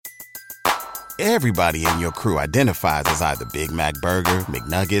Everybody in your crew identifies as either Big Mac Burger,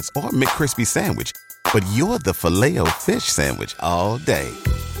 McNuggets, or McCrispy Sandwich. But you're the Filet-O-Fish Sandwich all day.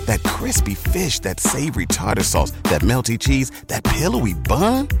 That crispy fish, that savory tartar sauce, that melty cheese, that pillowy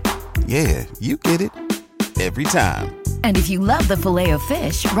bun. Yeah, you get it. Every time. And if you love the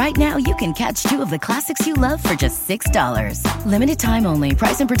Filet-O-Fish, right now you can catch two of the classics you love for just $6. Limited time only.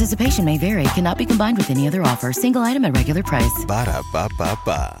 Price and participation may vary. Cannot be combined with any other offer. Single item at regular price.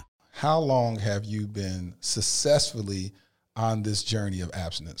 Ba-da-ba-ba-ba. How long have you been successfully on this journey of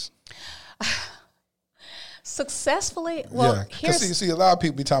abstinence? Successfully? Well, yeah, because see, a lot of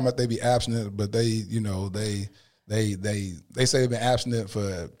people be talking about they be abstinent, but they say they've been abstinent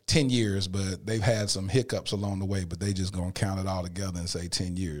for 10 years, but they've had some hiccups along the way, but they just gonna count it all together and say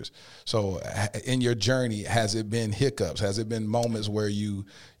 10 years. So in your journey, has it been hiccups? Has it been moments where you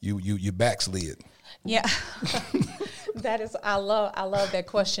backslid? Yeah. That is, I love that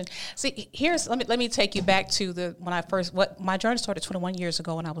question. See, let me take you back to my journey started 21 years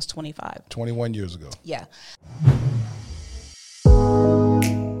ago when I was 25. 21 years ago. Yeah.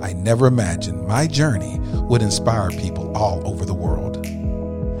 I never imagined my journey would inspire people all over the world.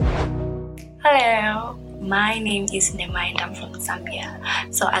 Hello, my name is Nema and I'm from Zambia.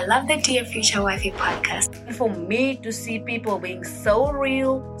 So I love the Dear Future Wifey podcast. For me to see people being so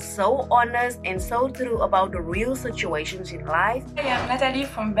real, so honest, and so true about the real situations in life. I am Natalie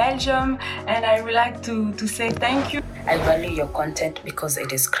from Belgium, and I would like to say thank you. I value your content because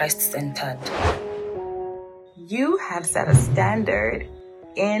it is Christ-centered. You have set a standard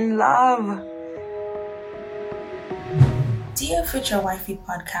in love. Dear Future Wifey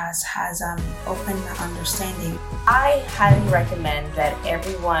podcast has opened my understanding. I highly recommend that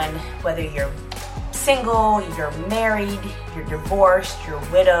everyone, whether you're single, you're married, you're divorced, you're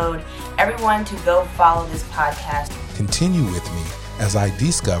widowed, everyone to go follow this podcast. Continue with me as I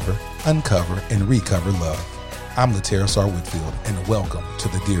discover, uncover, and recover love. I'm Latera Whitfield, and welcome to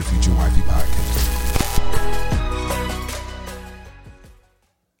the Dear Future Wifey podcast.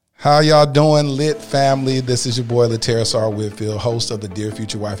 How y'all doing, lit family? This is your boy Latera Whitfield, host of the Dear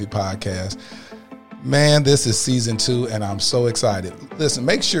Future Wifey podcast. Man, this is season 2, and I'm so excited. Listen,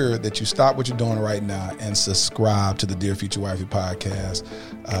 make sure that you stop what you're doing right now and subscribe to the Dear Future Wifey podcast.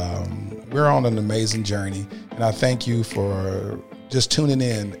 We're on an amazing journey, and I thank you for just tuning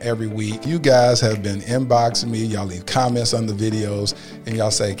in every week. You guys have been inboxing me. Y'all leave comments on the videos, and y'all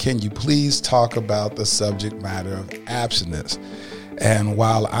say, can you please talk about the subject matter of abstinence? And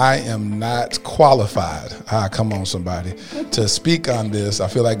while I am not qualified, come on somebody, to speak on this, I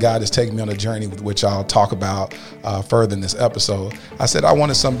feel like God is taking me on a journey with which I'll talk about further in this episode. I said I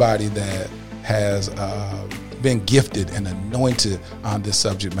wanted somebody that has been gifted and anointed on this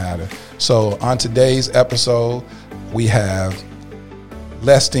subject matter. So on today's episode, we have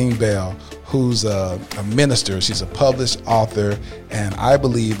Lestine Bell, who's a minister. She's a published author, and I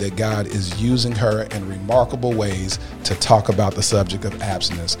believe that God is using her in remarkable ways to talk about the subject of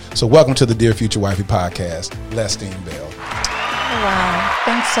abstinence. So welcome to the Dear Future Wifey podcast, Lestine Bell. Wow.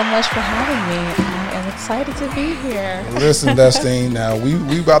 Thanks so much for having me. I am excited to be here. Listen, Lestine, now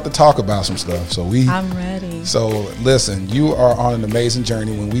we about to talk about some stuff. I'm ready. So listen, you are on an amazing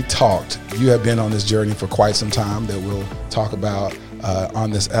journey. When we talked, you have been on this journey for quite some time that we'll talk about on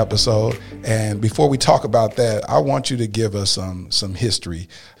this episode. And before we talk about that, I want you to give us some history.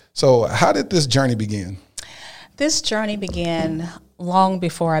 So how did this journey begin? This journey began long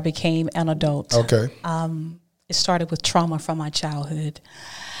before I became an adult. Okay. It started with trauma from my childhood.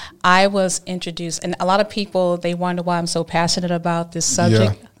 I was introduced, and a lot of people, they wonder why I'm so passionate about this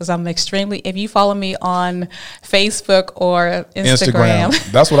subject, because I'm extremely, if you follow me on Facebook or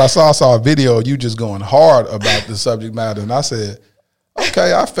Instagram. That's what I saw. I saw a video of you just going hard about the subject matter, and I said,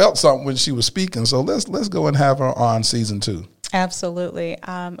 okay, I felt something when she was speaking, so let's go and have her on season 2. Absolutely.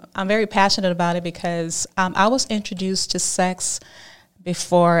 I'm very passionate about it because I was introduced to sex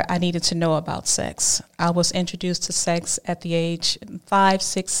before I needed to know about sex. I was introduced to sex at the age 5,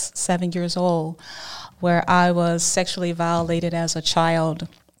 6, 7 years old, where I was sexually violated as a child.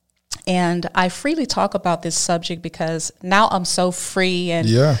 And I freely talk about this subject because now I'm so free, and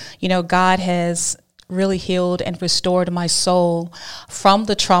God has really healed and restored my soul from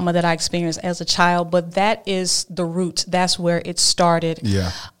the trauma that I experienced as a child. But that is the root. That's where it started.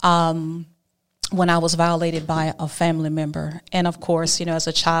 When I was violated by a family member. And of course, as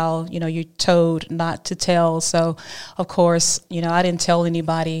a child, you're told not to tell. So of course, I didn't tell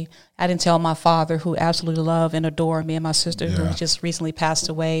anybody. I didn't tell my father, who absolutely loved and adored me, and my sister, who just recently passed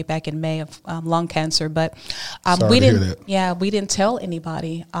away back in May of lung cancer. But we didn't tell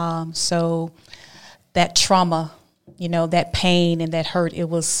anybody. So that trauma, that pain and that hurt, it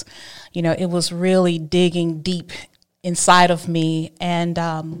was really digging deep inside of me.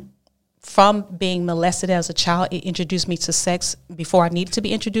 And from being molested as a child, it introduced me to sex before I needed to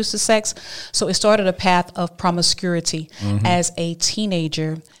be introduced to sex. So it started a path of promiscuity as a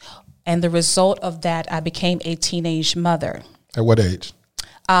teenager. And the result of that, I became a teenage mother. At what age?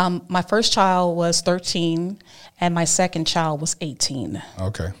 My first child was 13 and my second child was 18.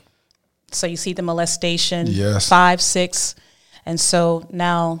 Okay. So you see the molestation, yes. 5, 6. And so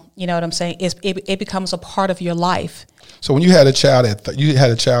now, you know what I'm saying? It becomes a part of your life. So when you had a child, you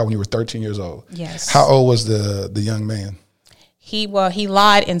had a child when you were 13 years old. Yes. How old was the young man? He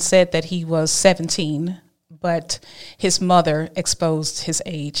lied and said that he was 17, but his mother exposed his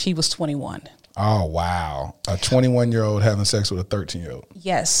age. He was 21. Oh, wow. A 21-year-old having sex with a 13-year-old.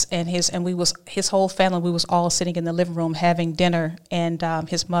 Yes, and his whole family, we was all sitting in the living room having dinner, and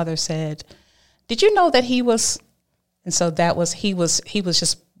his mother said, "Did you know that he was?" And so he was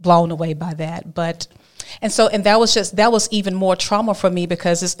just blown away by that. That was even more trauma for me,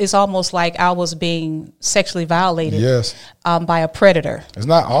 because it's almost like I was being sexually violated. Yes. By a predator. It's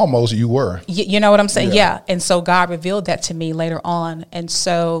not almost, you were. You know what I'm saying? Yeah. And so God revealed that to me later on. And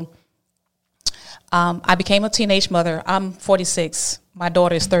so I became a teenage mother. I'm 46. My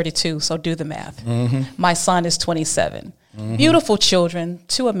daughter is 32, so do the math. Mm-hmm. My son is 27. Mm-hmm. Beautiful children,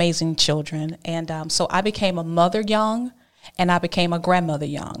 2 amazing children. And so I became a mother young, and I became a grandmother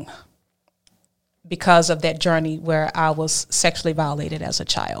young because of that journey where I was sexually violated as a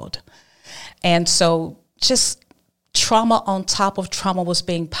child. And so just trauma on top of trauma was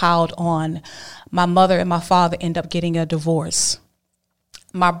being piled on. My mother and my father ended up getting a divorce.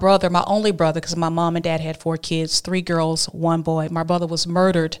 My brother, my only brother, because my mom and dad had 4 kids, 3 girls, 1 boy. My brother was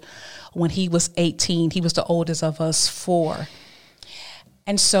murdered when he was 18. He was the oldest of us 4.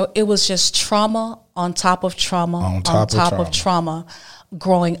 And so it was just trauma on top of trauma on top of trauma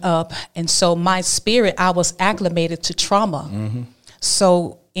growing up. And so my spirit, I was acclimated to trauma. Mm-hmm.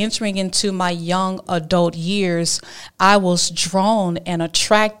 So entering into my young adult years, I was drawn and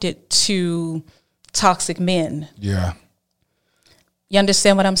attracted to toxic men. Yeah. You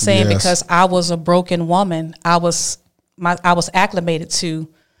understand what I'm saying? Yes. Because I was a broken woman. I was acclimated to,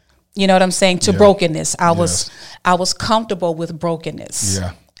 you know what I'm saying, to brokenness. I was comfortable with brokenness.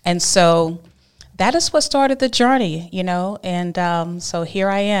 Yeah. And so that is what started the journey, and so here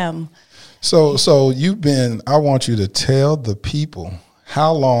I am. So I want you to tell the people,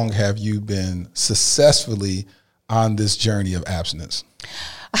 how long have you been successfully on this journey of abstinence?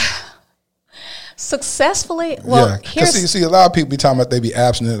 Successfully? Well, because see, a lot of people be talking about they be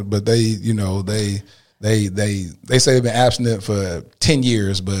abstinent, but they say they've been abstinent for 10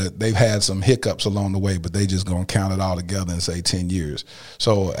 years, but they've had some hiccups along the way, but they just gonna count it all together and say 10 years.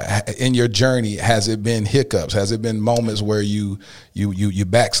 So in your journey, has it been hiccups? Has it been moments where you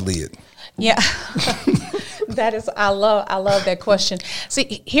backslid? Yeah. I love that question.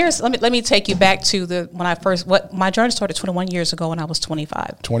 See, let me take you back to my journey started 21 years ago when I was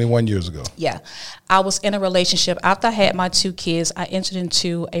 25. 21 years ago. Yeah. I was in a relationship. After I had my 2 kids, I entered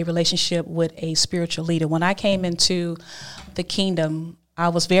into a relationship with a spiritual leader. When I came into the kingdom, I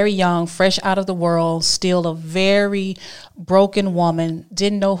was very young, fresh out of the world, still a very broken woman,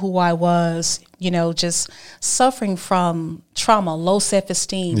 didn't know who I was, just suffering from trauma, low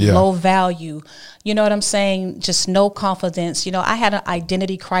self-esteem, low value, you know what I'm saying? Just no confidence. I had an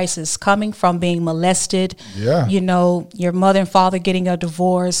identity crisis coming from being molested, your mother and father getting a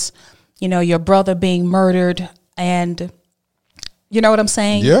divorce, your brother being murdered, and you know what I'm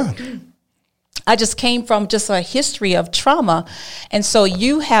saying? Yeah. I just came from just a history of trauma. And so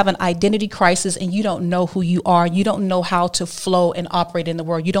you have an identity crisis and you don't know who you are. You don't know how to flow and operate in the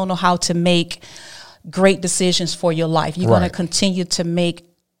world. You don't know how to make great decisions for your life. You're going to continue to make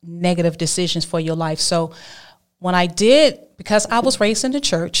negative decisions for your life. So when I did, because I was raised in the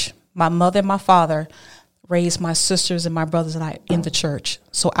church, my mother and my father raised my sisters and my brothers and I in the church.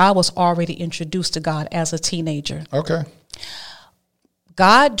 So I was already introduced to God as a teenager. Okay.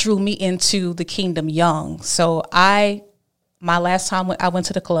 God drew me into the kingdom young. So my last time when I went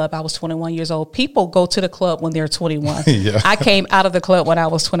to the club, I was 21 years old. People go to the club when they're 21. Yeah. I came out of the club when I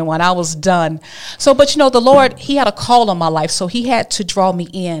was 21. I was done. So, but the Lord, he had a call on my life. So he had to draw me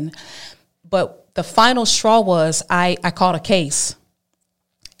in. But the final straw was I caught a case.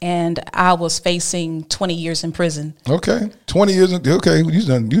 and I was facing 20 years in prison. Okay, 20 years. Okay, you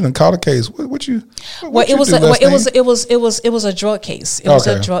done caught a case. What you? Well, it was a drug case. It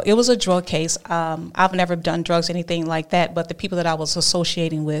was a drug case. I've never done drugs, anything like that. But the people that I was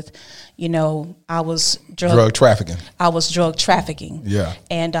associating with, I was drug trafficking. I was drug trafficking. Yeah,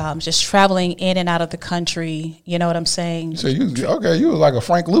 and just traveling in and out of the country. You know what I'm saying? So you was like a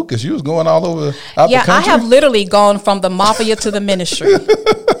Frank Lucas. You was going all over the country. Yeah, I have literally gone from the mafia to the ministry.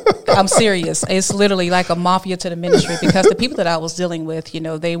 I'm serious. It's literally like a mafia to the ministry, because the people that I was dealing with,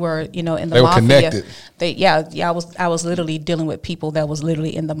 they were, in the mafia. Were connected. I was literally dealing with people that was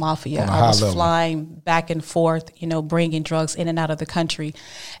literally in the mafia. I was flying back and forth, bringing drugs in and out of the country.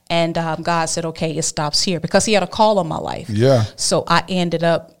 And God said, okay, it stops here, because he had a call on my life. Yeah. So I ended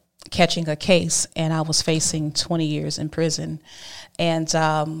up catching a case, and I was facing 20 years in prison. And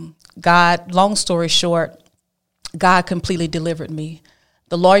God, long story short, God completely delivered me.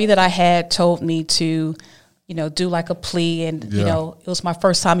 The lawyer that I had told me to, do like a plea, and, it was my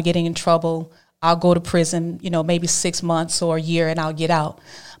first time getting in trouble. I'll go to prison, maybe 6 months or a year, and I'll get out.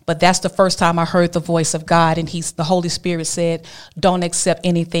 But that's the first time I heard the voice of God, and the Holy Spirit said, don't accept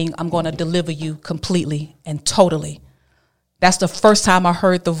anything. I'm going to deliver you completely and totally. That's the first time I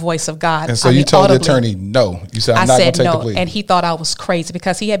heard the voice of God. And so you told audibly, the attorney no. You said, I'm not going to take the plea. And he thought I was crazy,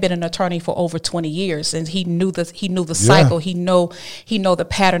 because he had been an attorney for over 20 years, and he knew the cycle. He know the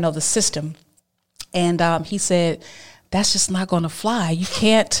pattern of the system. And he said, that's just not going to fly. You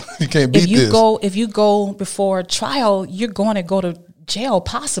can't. You can't beat this. If you go before a trial, you're going to go to jail,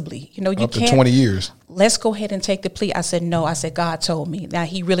 possibly. You up can't. To 20 years. Let's go ahead and take the plea. I said, no. I said, God told me. Now,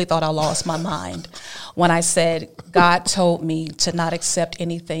 he really thought I lost my mind when I said, God told me to not accept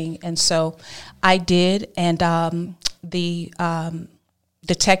anything. And so I did. And the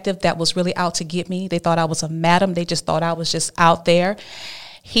detective that was really out to get me, they thought I was a madam. They just thought I was just out there.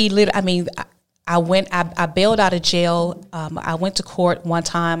 I bailed out of jail. I went to court one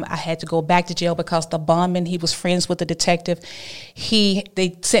time. I had to go back to jail because the bondman, he was friends with the detective.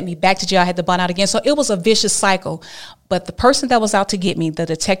 They sent me back to jail. I had to bond out again. So it was a vicious cycle. But the person that was out to get me, the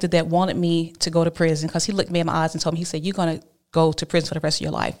detective that wanted me to go to prison, because he looked me in my eyes and told me, he said, you're going to go to prison for the rest of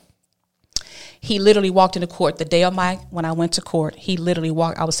your life. He literally walked into court the day of when I went to court. He literally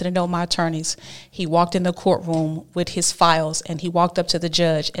walked. I was sitting there with my attorneys. He walked in the courtroom with his files, and he walked up to the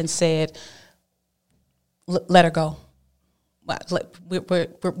judge and said, let her go.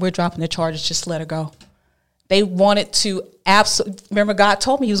 We're dropping the charges. Just let her go. They wanted to remember, God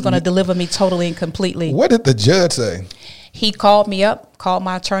told me he was going to deliver me totally and completely. What did the judge say? He called me up, called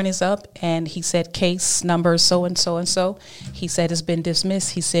my attorneys up, and he said, case number so and so and so. He said, it's been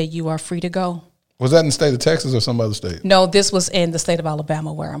dismissed. He said, you are free to go. Was that in the state of Texas or some other state? No, this was in the state of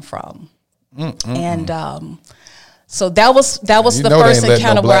Alabama, where I'm from. And so that was the first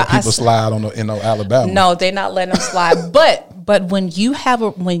encounter where people slide in Alabama. No, they're not letting them slide. But when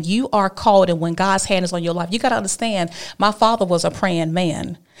you are called, and when God's hand is on your life, you got to understand. My father was a praying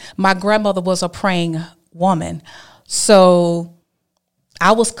man. My grandmother was a praying woman. So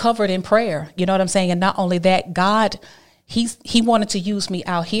I was covered in prayer. You know what I'm saying? And not only that, God, he wanted to use me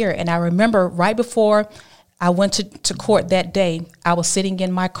out here. And I remember right before I went to court that day, I was sitting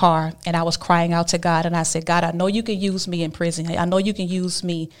in my car and I was crying out to God. And I said, God, I know you can use me in prison. I know you can use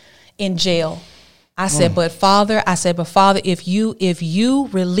me in jail. I said, but Father, if you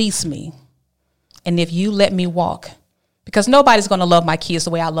release me and if you let me walk, because nobody's going to love my kids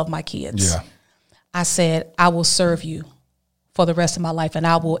the way I love my kids. Yeah. I said, I will serve you for the rest of my life, and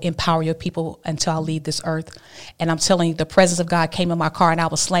I will empower your people until I leave this earth. And I'm telling you, the presence of God came in my car, and I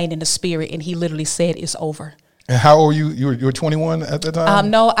was slain in the spirit, and he literally said, it's over. And how old were you? You were 21 at that time?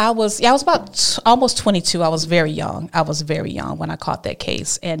 No, I was about almost 22. I was very young. When I caught that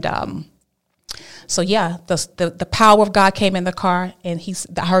case. And so yeah, the power of God came in the car, and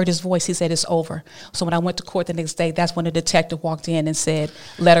I heard his voice. He said, it's over. So when I went to court the next day, that's when the detective walked in and said,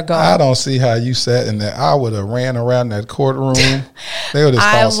 let her go. I don't see how you sat in there. I would have ran around that courtroom. They would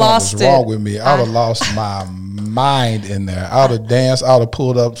have thought something was wrong with me. I would have lost my mind in there. I would have danced. I would have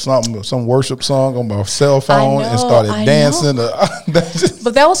pulled up some worship song on my cell phone and started dancing.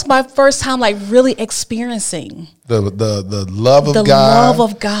 But that was my first time really experiencing the love of God. The love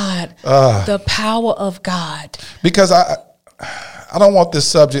of God. The power of God. Because I don't want this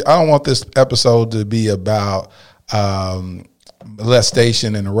subject, I don't want this episode to be about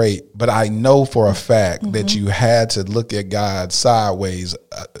molestation and rape, but I know for a fact that you had to look at God sideways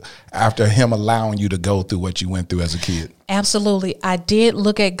after him allowing you to go through what you went through as a kid. Absolutely. I did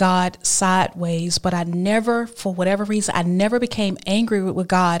look at God sideways, but I never, for whatever reason, I never became angry with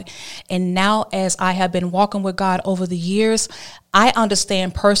God. And now as I have been walking with God over the years, I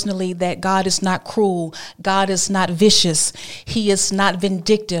understand personally that God is not cruel. God is not vicious. He is not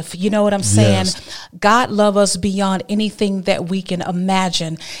vindictive. You know what I'm saying? Yes. God loves us beyond anything that we can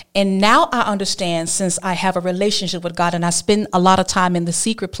imagine. And now I understand, since I have a relationship with God and I spend a lot of time in the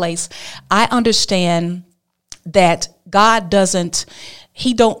secret place, I understand that God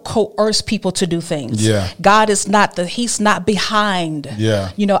he don't coerce people to do things. Yeah. God is he's not behind.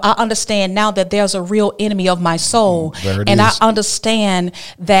 Yeah. You know, I understand now that there's a real enemy of my soul. There it and is. I understand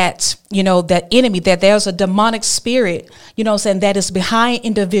that, you know, that enemy, that there's a demonic spirit, you know what I'm saying, that is behind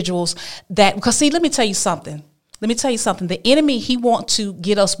individuals because see, let me tell you something. The enemy, he wants to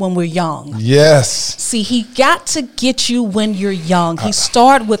get us when we're young. Yes. See, he got to get you when you're young. He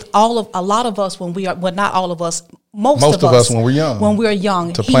started with a lot of us when we are, well, not all of us, most of us when we're young. When we're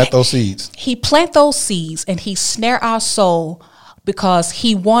young. To plant those seeds. He plant those seeds and he snare our soul because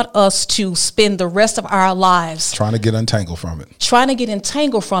he want us to spend the rest of our lives trying to get entangled from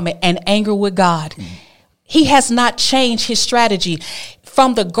it and anger with God. He has not changed his strategy.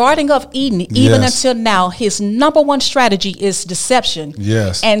 From the Garden of Eden, even until now, his number one strategy is deception.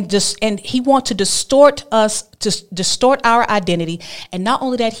 Yes. And he wants to distort our identity. And not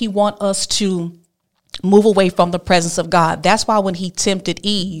only that, he wants us to move away from the presence of God. That's why when he tempted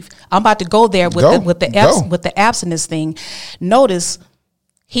Eve, I'm about to go there with the abstinence thing. Notice,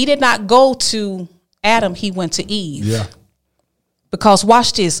 he did not go to Adam, he went to Eve. Yeah. Because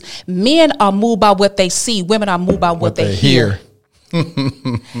watch this, men are moved by what they see, women are moved by what they hear.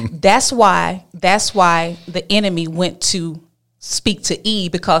 That's why the enemy went to speak to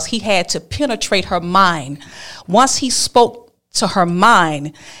Eve, because he had to penetrate her mind. Once he spoke to her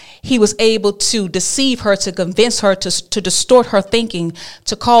mind, he was able to deceive her, to convince her, to distort her thinking,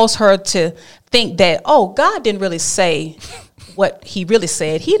 to cause her to think that, oh, God didn't really say what he really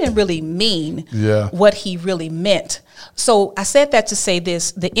said. He didn't really mean what he really meant. So I said that to say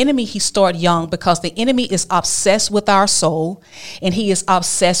this: the enemy, he started young because the enemy is obsessed with our soul and he is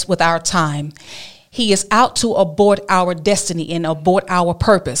obsessed with our time. He is out to abort our destiny and abort our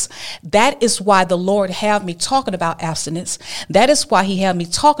purpose. That is why the Lord have me talking about abstinence. That is why he have me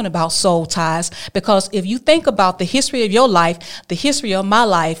talking about soul ties. Because if you think about the history of your life, the history of my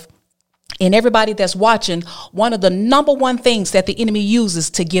life, and everybody that's watching, one of the number one things that the enemy uses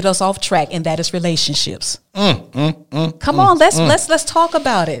to get us off track, and that is relationships. Come on, let's talk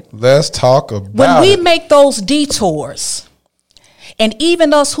about it. Let's talk about it. When we make those detours, and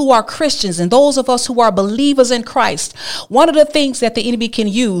even us who are Christians and those of us who are believers in Christ, one of the things that the enemy can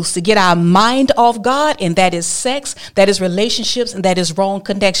use to get our mind off God, and that is sex, that is relationships, and that is wrong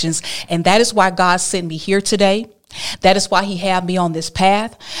connections. And that is why God sent me here today. That is why he had me on this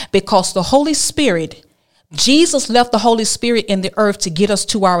path, because the Holy Spirit, Jesus left the Holy Spirit in the earth to get us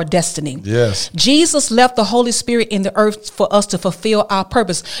to our destiny. Yes. Jesus left the Holy Spirit in the earth for us to fulfill our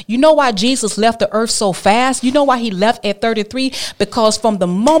purpose. You know why Jesus left the earth so fast? You know why he left at 33? Because from the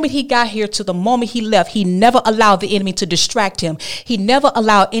moment he got here to the moment he left, he never allowed the enemy to distract him. He never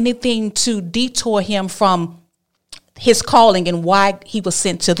allowed anything to detour him from his calling and why he was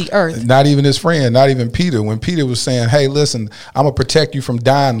sent to the earth. Not even his friend, not even Peter. When Peter was saying, hey, listen, I'm going to protect you from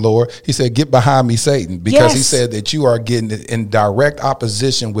dying, Lord, he said, get behind me, Satan, because he said that you are getting in direct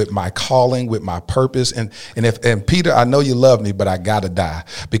opposition with my calling, with my purpose. And Peter, I know you love me, but I got to die,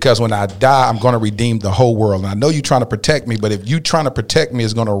 because when I die, I'm going to redeem the whole world. And I know you're trying to protect me, but if you trying to protect me,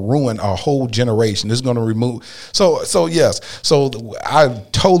 it's going to ruin a whole generation. It's going to remove. So yes. So I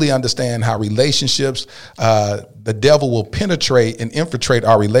totally understand how relationships, the devil will penetrate and infiltrate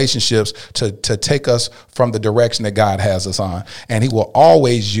our relationships to take us from the direction that God has us on. And he will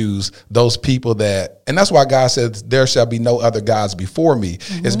always use those people and that's why God says there shall be no other gods before me,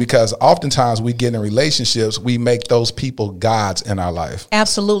 is because oftentimes we get in relationships, we make those people gods in our life.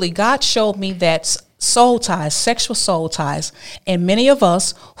 Absolutely. God showed me that soul ties, sexual soul ties, and many of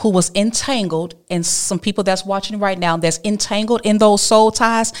us who was entangled, and some people that's watching right now that's entangled in those soul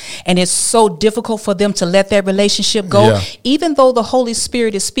ties, and it's so difficult for them to let that relationship go, even though the Holy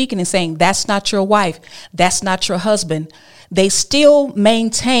Spirit is speaking and saying that's not your wife, that's not your husband, they still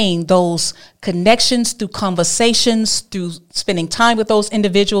maintain those connections through conversations, through spending time with those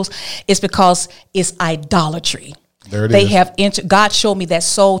individuals. It's because it's idolatry. There it they is. have entered. God showed me that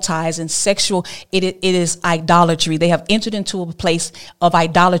soul ties and sexual, it is idolatry. They have entered into a place of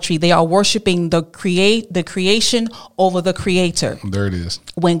idolatry. They are worshiping the creation over the creator. There it is.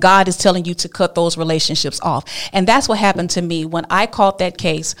 When God is telling you to cut those relationships off. And that's what happened to me. When I caught that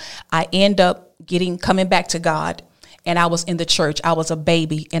case, I end up coming back to God, and I was in the church. I was a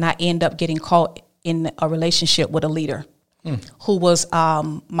baby, and I end up getting caught in a relationship with a leader. who was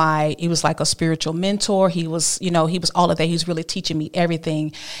he was like a spiritual mentor. He was, he was all of that. He was really teaching me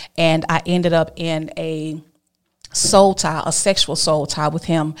everything. And I ended up in a sexual soul tie with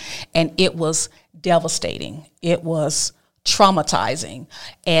him. And it was devastating. It was traumatizing.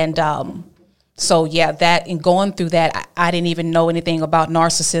 And so, yeah, that and going through that, I didn't even know anything about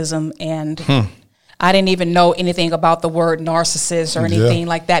narcissism, and I didn't even know anything about the word narcissist or anything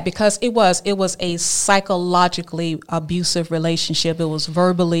like that, because it was a psychologically abusive relationship. It was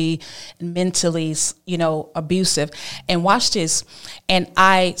verbally and mentally, abusive. And watch this. And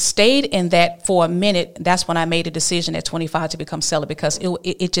I stayed in that for a minute. That's when I made a decision at 25 to become celibate, because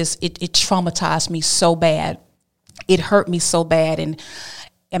it traumatized me so bad. It hurt me so bad. And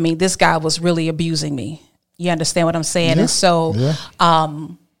I mean, this guy was really abusing me. You understand what I'm saying? Yeah. And so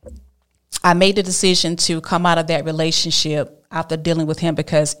I made the decision to come out of that relationship after dealing with him,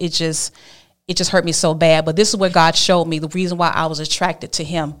 because it just hurt me so bad. But this is where God showed me the reason why I was attracted to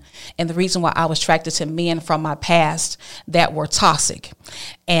him, and the reason why I was attracted to men from my past that were toxic.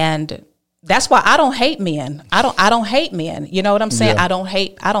 And that's why I don't hate men. I don't hate men. You know what I'm saying? Yeah. I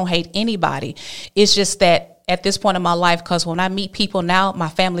don't hate anybody. It's just that at this point in my life, because when I meet people now, my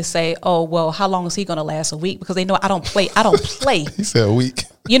family say, "Oh, well, how long is he going to last? A week?" Because they know I don't play. He said a week.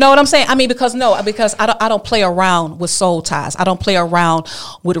 You know what I'm saying? I mean, because I don't play around with soul ties. I don't play around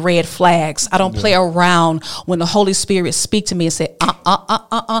with red flags. I don't play around when the Holy Spirit speak to me and say,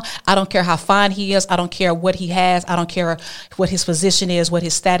 I don't care how fine he is. I don't care what he has. I don't care what his position is, what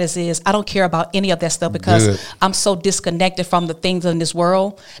his status is. I don't care about any of that stuff, because I'm so disconnected from the things in this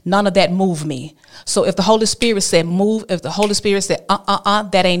world. None of that move me. So if the Holy Spirit said move, if the Holy Spirit said,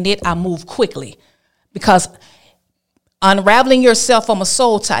 that ain't it, I move quickly, because unraveling yourself from a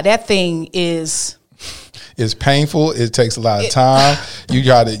soul tie, that thing is... It's painful. It takes a lot of time.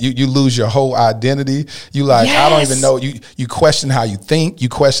 You lose your whole identity. I don't even know. You question how you think. You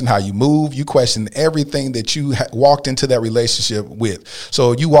question how you move. You question everything that you walked into that relationship with.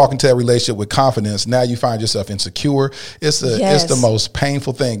 So you walk into that relationship with confidence. Now you find yourself insecure. It's the most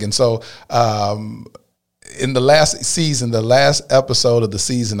painful thing. And so, in the last episode of the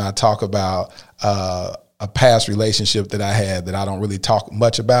season, I talk about, a past relationship that I had that I don't really talk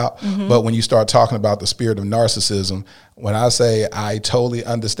much about. Mm-hmm. But when you start talking about the spirit of narcissism, when I say I totally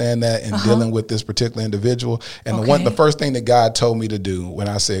understand that in dealing with this particular individual, and the first thing that God told me to do when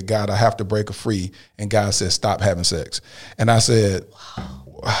I said, God, I have to break free, and God said, stop having sex. And I said,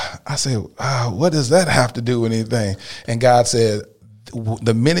 what does that have to do with anything? And God said,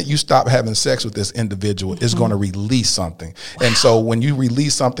 the minute you stop having sex with this individual, it's going to release something. Wow. And so when you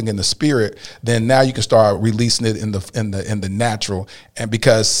release something in the spirit, then now you can start releasing it in the natural. And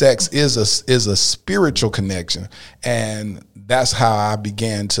because sex is a spiritual connection, and that's how I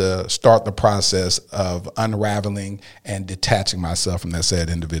began to start the process of unraveling and detaching myself from that said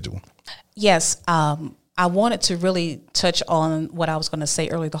individual. Yes. I wanted to really touch on what I was going to say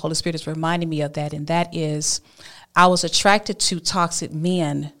earlier. The Holy Spirit is reminding me of that, and that is, I was attracted to toxic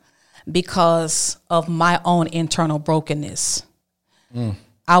men because of my own internal brokenness.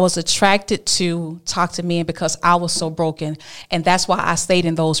 I was attracted to toxic men because I was so broken, and that's why I stayed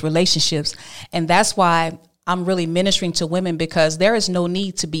in those relationships. And that's why I'm really ministering to women, because there is no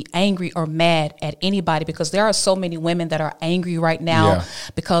need to be angry or mad at anybody, because there are so many women that are angry right now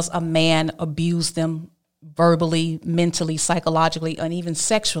because a man abused them verbally, mentally, psychologically, and even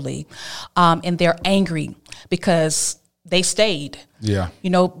sexually. And they're angry because they stayed. Yeah.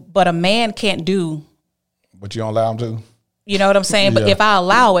 But a man can't do what you don't allow him to. You know what I'm saying? But if I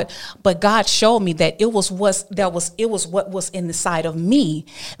allow it, but God showed me that it was what was in the side of me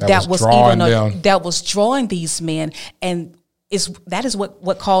that was drawing these men, and that is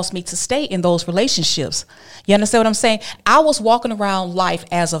what caused me to stay in those relationships. You understand what I'm saying? I was walking around life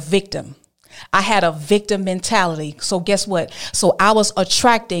as a victim. I had a victim mentality. So guess what? So I was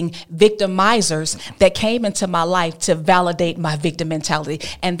attracting victimizers that came into my life to validate my victim mentality.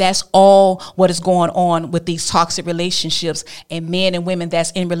 And that's all what is going on with these toxic relationships, and men and women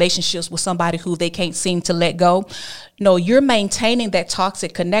that's in relationships with somebody who they can't seem to let go. No, you're maintaining that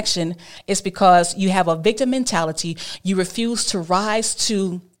toxic connection. It's because you have a victim mentality. You refuse to rise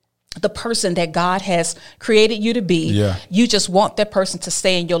to the person that God has created you to be. Yeah. You just want that person to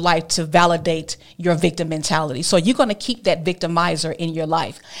stay in your life to validate your victim mentality. So you're going to keep that victimizer in your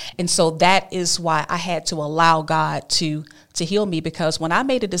life. And so that is why I had to allow God to heal me, because when I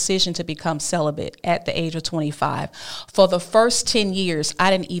made a decision to become celibate at the age of 25, for the first 10 years, I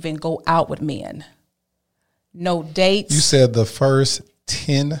didn't even go out with men. No dates. You said the first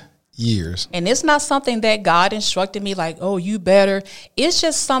 10 years. And it's not something that God instructed me like, oh, you better. It's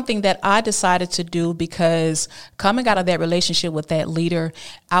just something that I decided to do because coming out of that relationship with that leader,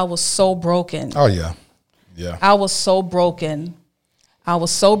 I was so broken. Oh, yeah. Yeah. I was so broken.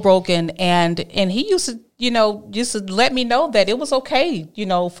 And he used to let me know that it was okay,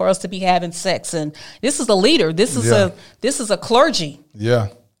 for us to be having sex. And this is a leader. This is a clergy. Yeah.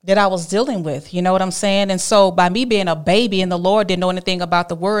 That I was dealing with, you know what I'm saying? And so by me being a baby and the Lord didn't know anything about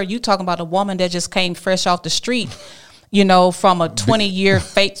the word, you talking about a woman that just came fresh off the street, from a 20-year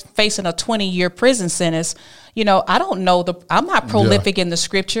facing a 20-year prison sentence. I don't know I'm not prolific in the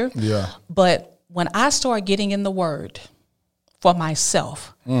scripture. Yeah. But when I start getting in the word for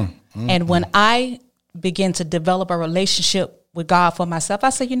myself, and when I begin to develop a relationship with God for myself,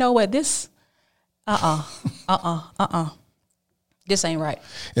 I say, you know what, this, this ain't right.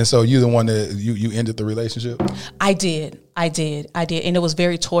 And so you the one that you ended the relationship? I did. And it was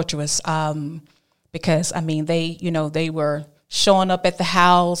very torturous because, they were showing up at the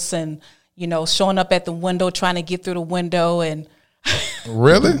house and, showing up at the window, trying to get through the window. And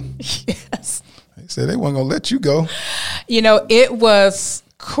really? Yes. They said they weren't going to let you go. It was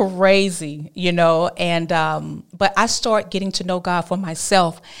crazy, and but I start getting to know God for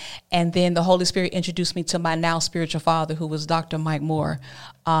myself, and then the Holy Spirit introduced me to my now spiritual father, who was Dr. Mike Moore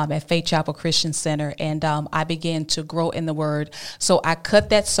at Faith Chapel Christian Center, and I began to grow in the Word. So I cut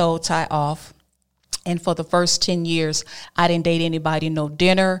that soul tie off. And for the first 10 years, I didn't date anybody, no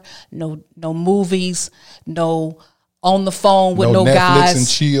dinner, no movies, no on the phone with no Netflix guys, and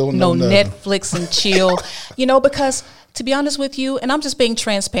chill, no Netflix and chill, because to be honest with you, and I'm just being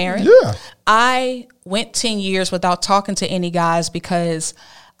transparent, I went 10 years without talking to any guys because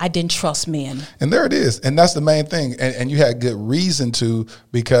I didn't trust men. And there it is. And that's the main thing. And you had good reason to,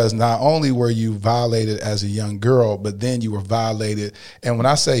 because not only were you violated as a young girl, but then you were violated. And when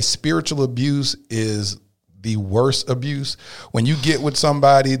I say spiritual abuse is the worst abuse, when you get with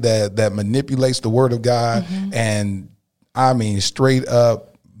somebody that manipulates the word of God, and straight up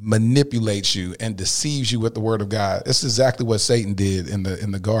manipulates you and deceives you with the word of God. It's exactly what Satan did in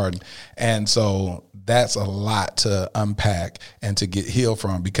the garden. And so that's a lot to unpack and to get healed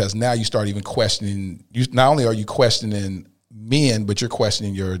from, because now you start even questioning, not only are you questioning men, but you're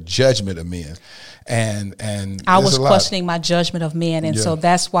questioning your judgment of men. And I was questioning my judgment of men. And so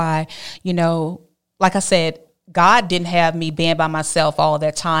that's why, like I said, God didn't have me being by myself all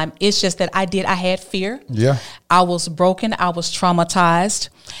that time. It's just that I had fear. Yeah. I was broken. I was traumatized.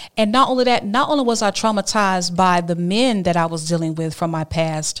 And not only was I traumatized by the men that I was dealing with from my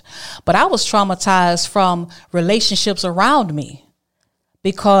past, but I was traumatized from relationships around me,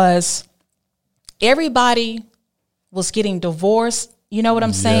 because everybody was getting divorced. You know what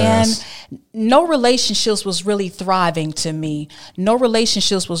I'm saying? Yes. No relationships was really thriving to me. No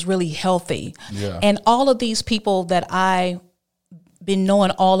relationships was really healthy. Yeah. And all of these people that I been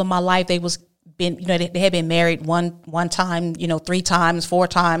knowing all of my life, they had been married one time, 3 times, 4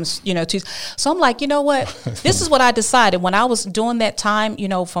 times, 2. So I'm like, you know what? This is what I decided when I was doing that time,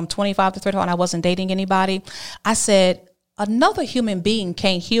 from 25 to 35, and I wasn't dating anybody. I said, another human being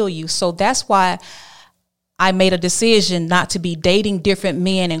can't heal you. So that's why I made a decision not to be dating different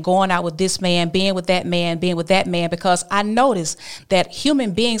men and going out with this man, being with that man, because I noticed that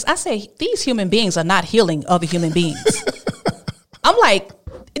human beings, I say these human beings are not healing other human beings. I'm like,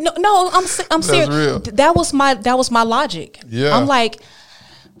 no, I'm serious. Real. That was my logic. Yeah. I'm like,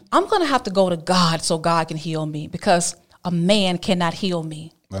 I'm going to have to go to God so God can heal me, because a man cannot heal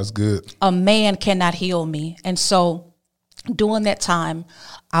me. That's good. A man cannot heal me. And so during that time,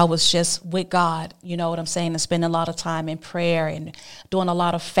 I was just with God, you know what I'm saying, and spending a lot of time in prayer and doing a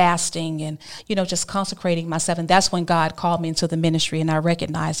lot of fasting and, just consecrating myself. And that's when God called me into the ministry, and I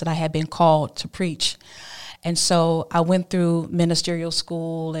recognized that I had been called to preach. And so I went through ministerial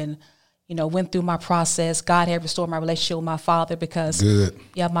school and, went through my process. God had restored my relationship with my father because,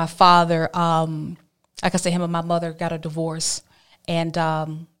 my father, like I said, him and my mother got a divorce. And,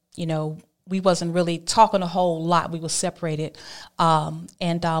 we wasn't really talking a whole lot. We were separated.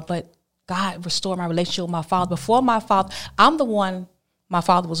 But God restored my relationship with my father. Before my father, I'm the one my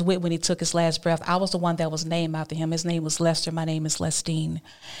father was with when he took his last breath. I was the one that was named after him. His name was Lester. My name is Lestine.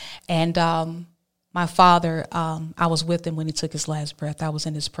 And my father, I was with him when he took his last breath. I was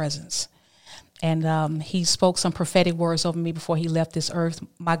in his presence. And he spoke some prophetic words over me before he left this earth.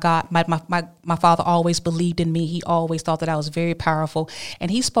 My God, my father always believed in me. He always thought that I was very powerful. And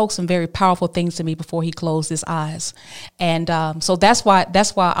he spoke some very powerful things to me before he closed his eyes. And so that's why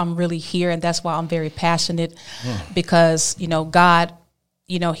I'm really here. And that's why I'm very passionate because, God,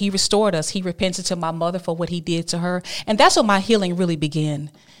 you know, he restored us. He repented to my mother for what he did to her. And that's when my healing really began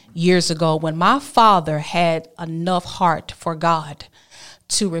years ago, when my father had enough heart for God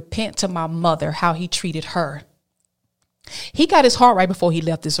to repent to my mother how he treated her. He got his heart right before he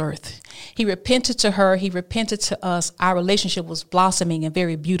left this earth. He repented to her. He repented to us. Our relationship was blossoming and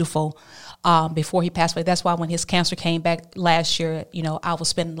very beautiful before he passed away. That's why when his cancer came back last year, you know, I was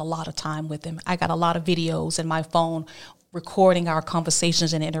spending a lot of time with him. I got a lot of videos in my phone recording our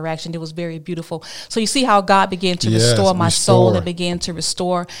conversations and interaction. It was very beautiful. So you see how God began to restore my soul and began to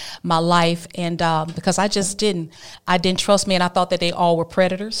restore my life. And because I didn't trust men. I thought that they all were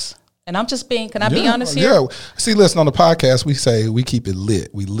predators. And I'm just being, can I be honest here? Yeah. See, listen, on the podcast, we say we keep it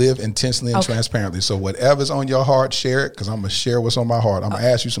lit. We live intentionally and transparently. So whatever's on your heart, share it, because I'm going to share what's on my heart. I'm going to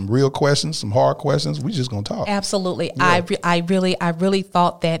ask you some real questions, some hard questions. We just going to talk. Absolutely. Yeah. I really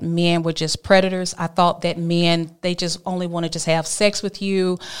thought that men were just predators. I thought that men, they just only want to just have sex with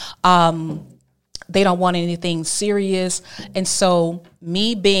you. They don't want anything serious. And so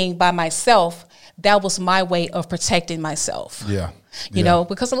me being by myself, that was my way of protecting myself. Yeah. You know,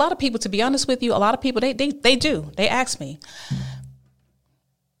 because a lot of people, to be honest with you, a lot of people, they ask me,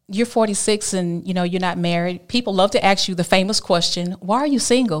 you're 46 and, you know, you're not married. People love to ask you the famous question, why are you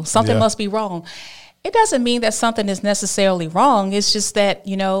single? Something must be wrong. It doesn't mean that something is necessarily wrong. It's just that,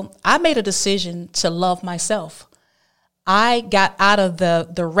 you know, I made a decision to love myself. I got out of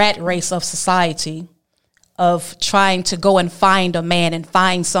the rat race of society of trying to go and find a man and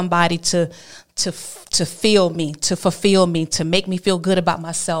find somebody to feel me, to fulfill me, to make me feel good about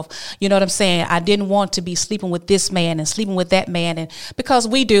myself. You know what I'm saying? I didn't want to be sleeping with this man and sleeping with that man. And because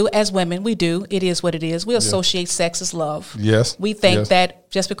we do, as women, it is what it is. We associate sex as love. Yes. We think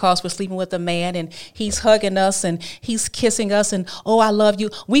that just because we're sleeping with a man and he's hugging us and he's kissing us and, oh, I love you,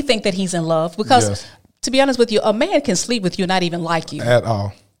 we think that he's in love. Because to be honest with you, a man can sleep with you and not even like you. At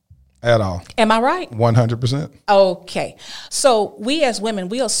all. Am I right? 100%. Okay. So we as women,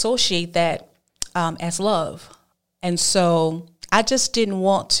 we associate that as love. And so I just didn't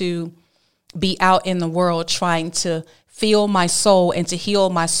want to be out in the world trying to feel my soul and to heal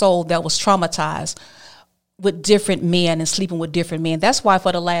my soul that was traumatized with different men and sleeping with different men. That's why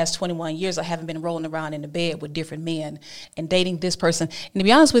for the last 21 years, I haven't been rolling around in the bed with different men and dating this person. And to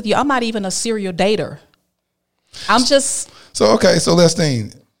be honest with you, I'm not even a serial dater. I'm just... So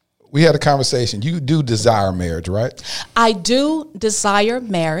Lestine, we had a conversation. You do desire marriage, right? I do desire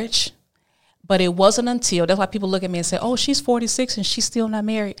marriage. But it wasn't until, that's why people look at me and say, oh, she's 46 and she's still not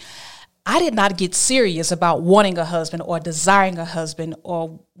married. I did not get serious about wanting a husband or desiring a husband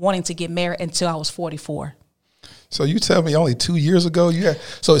or wanting to get married until I was 44. So you tell me only 2 years ago you had,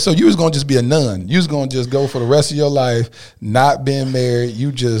 so you was gonna just be a nun. You was gonna just go for the rest of your life, not being married.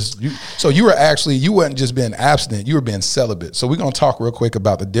 So you wasn't just being abstinent, you were being celibate. So we're gonna talk real quick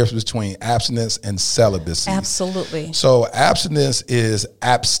about the difference between abstinence and celibacy. Absolutely. So abstinence is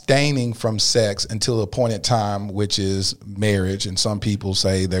abstaining from sex until the appointed time, which is marriage. And some people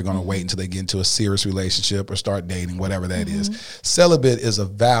say they're gonna wait until they get into a serious relationship or start dating, whatever that is. Celibate is a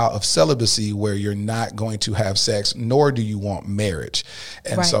vow of celibacy where you're not going to have sex, nor do you want marriage.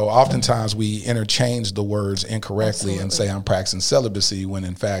 And so oftentimes we interchange the words incorrectly and say I'm practicing celibacy when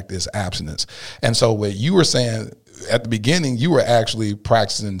in fact it's abstinence. And so what you were saying at the beginning, you were actually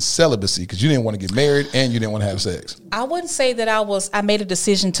practicing celibacy because you didn't want to get married and you didn't want to have sex. I wouldn't say that I made a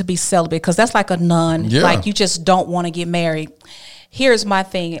decision to be celibate because that's like a nun. Yeah. Like you just don't want to get married. Here's my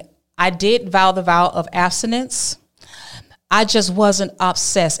thing. I did vow the vow of abstinence. I just wasn't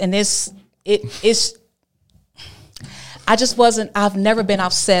obsessed. And I've never been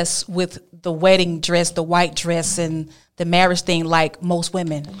obsessed with the wedding dress, the white dress, and the marriage thing like most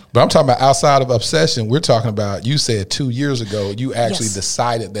women. But I'm talking about outside of obsession. We're talking about, you said 2 years ago, you actually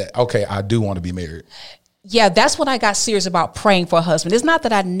decided that, okay, I do want to be married. Yeah, that's when I got serious about praying for a husband. It's not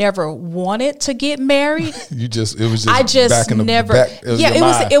that I never wanted to get married. It was back in the back.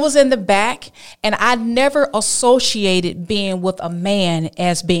 It was in the back. And I never associated being with a man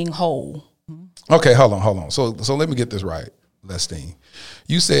as being whole. Okay, hold on. So let me get this right, Lestine.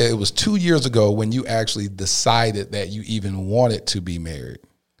 You said it was 2 years ago when you actually decided that you even wanted to be married.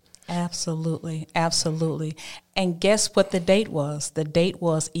 Absolutely. And guess what the date was? The date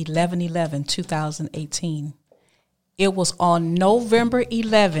was 11/11/2018. It was on November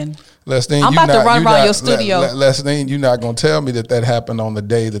 11. Lestine, I'm about to run around your studio. Lestine, you're not going to tell me that happened on the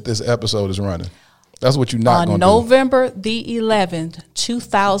day that this episode is running. That's what you're not going to do. On November the 11th,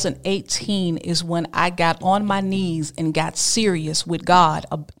 2018 is when I got on my knees and got serious with God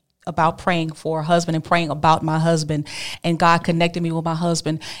about praying for a husband and praying about my husband, and God connected me with my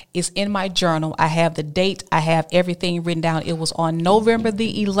husband. It's in my journal. I have the date. I have everything written down. It was on November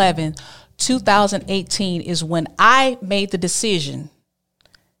the 11th, 2018 is when I made the decision.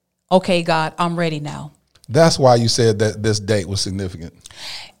 Okay, God, I'm ready now. That's why you said that this date was significant.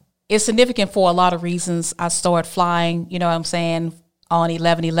 It's significant for a lot of reasons. I started flying, you know what I'm saying, on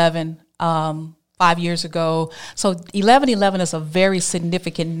 11/11, 5 years ago. So 11/11 is a very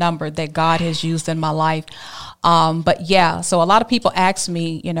significant number that God has used in my life. But yeah, so a lot of people ask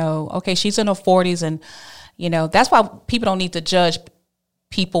me, you know, okay, she's in her 40s, and, you know, that's why people don't need to judge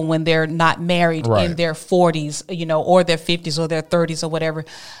people when they're not married in their 40s, you know, or their 50s or their 30s or whatever.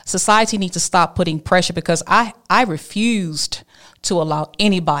 Society needs to stop putting pressure, because I refused to allow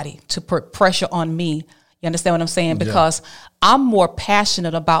anybody to put pressure on me. You understand what I'm saying? Because I'm more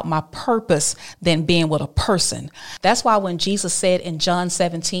passionate about my purpose than being with a person. That's why when Jesus said in John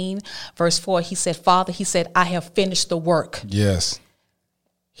 17, verse 4, he said, Father, he said, I have finished the work. Yes.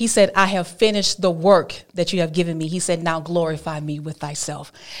 He said, I have finished the work that you have given me. He said, now glorify me with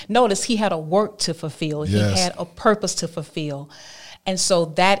thyself. Notice he had a work to fulfill. Yes. He had a purpose to fulfill. And so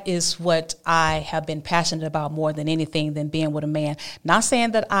that is what I have been passionate about more than anything, than being with a man. Not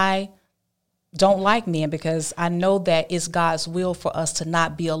saying that I don't like men, because I know that it's God's will for us to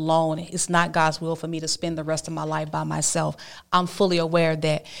not be alone. It's not God's will for me to spend the rest of my life by myself. I'm fully aware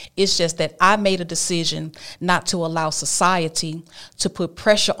that. It's just that I made a decision not to allow society to put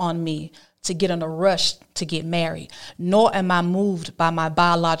pressure on me to get in a rush to get married, nor am I moved by my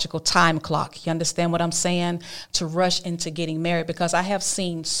biological time clock. You understand what I'm saying? To rush into getting married, because I have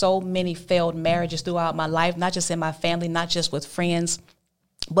seen so many failed marriages throughout my life, not just in my family, not just with friends,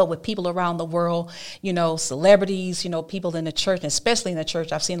 but with people around the world, you know, celebrities, you know, people in the church, and especially in the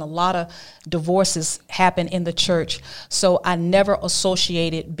church. I've seen a lot of divorces happen in the church. So I never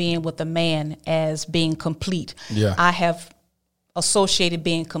associated being with a man as being complete. Yeah. I have associated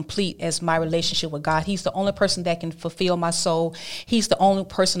being complete as my relationship with God. He's the only person that can fulfill my soul. He's the only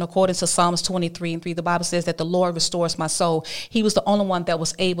person, according to Psalms 23:3, the Bible says that the Lord restores my soul. He was the only one that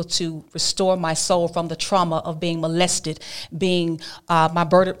was able to restore my soul from the trauma of being molested, being my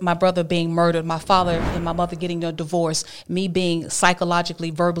brother being murdered, my father and my mother getting a divorce, me being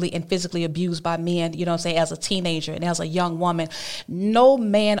psychologically, verbally, and physically abused by men, you know what I'm saying, as a teenager and as a young woman. No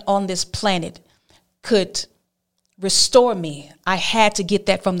man on this planet could restore me. I had to get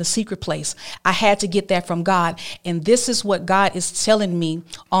that from the secret place. I had to get that from God. And this is what God is telling me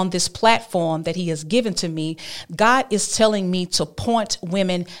on this platform that he has given to me. God is telling me to point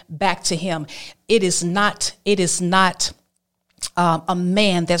women back to him. It is not a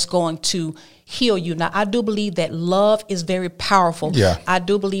man that's going to heal you. Now, I do believe that love is very powerful. Yeah. I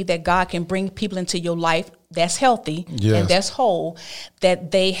do believe that God can bring people into your life that's healthy and that's whole, that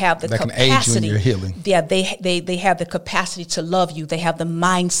they have the capacity. Can aid you in your healing. Yeah, they have the capacity to love you. They have the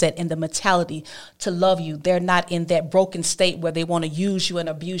mindset and the mentality to love you. They're not in that broken state where they want to use you and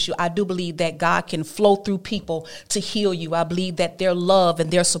abuse you. I do believe that God can flow through people to heal you. I believe that their love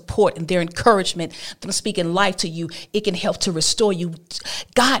and their support and their encouragement, them speaking life to you, it can help to restore you.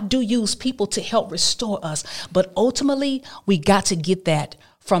 God do use people to help restore us. But ultimately, we got to get that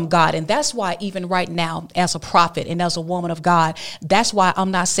from God. And that's why even right now, as a prophet and as a woman of God, that's why I'm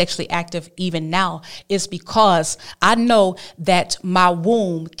not sexually active even now, is because I know that my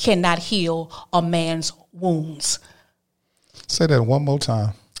womb cannot heal a man's wounds. Say that one more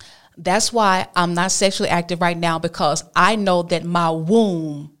time. That's why I'm not sexually active right now, because I know that my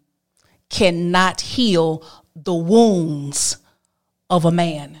womb cannot heal the wounds of a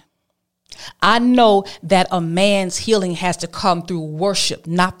man. I know that a man's healing has to come through worship,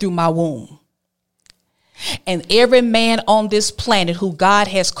 not through my womb. And every man on this planet who God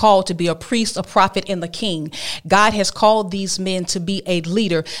has called to be a priest, a prophet, and the king, God has called these men to be a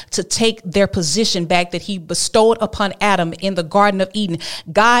leader, to take their position back that he bestowed upon Adam in the Garden of Eden.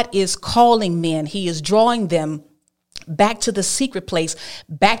 God is calling men. He is drawing them back to the secret place,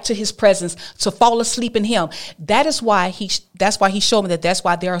 back to his presence, to fall asleep in him. That's why he showed me that's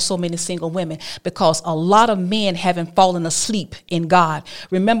why there are so many single women, because a lot of men haven't fallen asleep in God.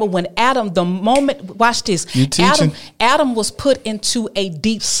 Remember when Adam, watch this, Adam was put into a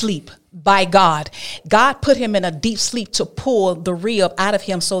deep sleep by God. God put him in a deep sleep to pull the rib out of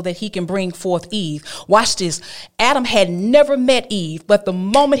him so that he can bring forth Eve. Watch this. Adam had never met Eve, but the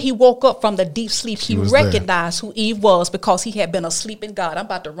moment he woke up from the deep sleep, he recognized who Eve was, because he had been asleep in God. I'm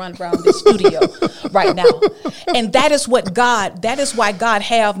about to run around this studio right now. And that is why God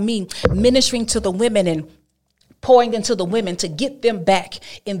have me ministering to the women and pouring into the women to get them back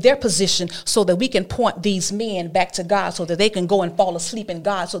in their position so that we can point these men back to God so that they can go and fall asleep in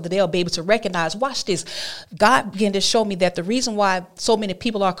God so that they'll be able to recognize, watch this. God began to show me that the reason why so many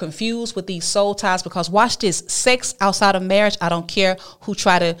people are confused with these soul ties, because watch this, sex outside of marriage, I don't care who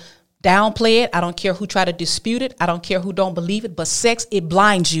try to downplay it. I don't care who try to dispute it. I don't care who don't believe it. But sex, it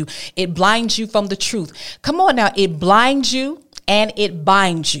blinds you. It blinds you from the truth. Come on now. It blinds you and it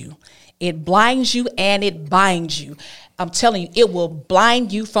binds you. It blinds you and it binds you. I'm telling you, it will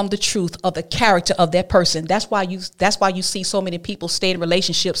blind you from the truth of the character of that person. That's why you see so many people stay in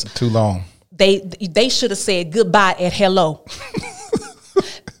relationships too long. They should have said goodbye at hello.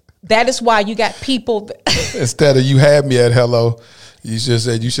 That is why you got people. Instead of you had me at hello, you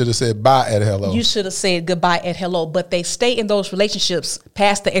should have said bye at hello. You should have said goodbye at hello. But they stay in those relationships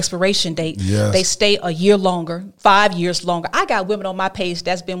past the expiration date. Yes. They stay a year longer, 5 years longer. I got women on my page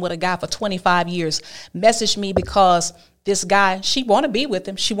that's been with a guy for 25 years. Message me because this guy, she want to be with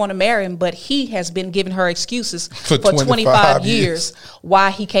him. She want to marry him, but he has been giving her excuses for 25 years why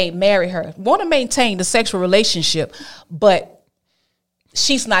he can't marry her. Want to maintain the sexual relationship, but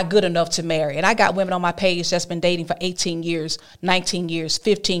she's not good enough to marry. And I got women on my page that's been dating for 18 years, 19 years,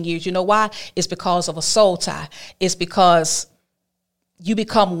 15 years. You know why? It's because of a soul tie. It's because you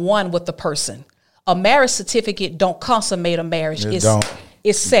become one with the person. A marriage certificate don't consummate a marriage.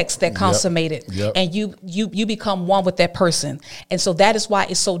 It's sex that consummate it. Yep. And you become one with that person. And so that is why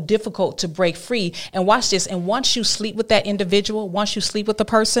it's so difficult to break free. And watch this. And once you sleep with that individual, once you sleep with the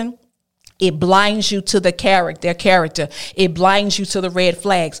person, it blinds you to their character. It blinds you to the red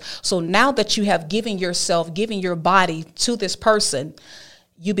flags. So now that you have given your body to this person,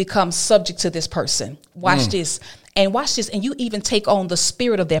 you become subject to this person. Watch this. And watch this, and you even take on the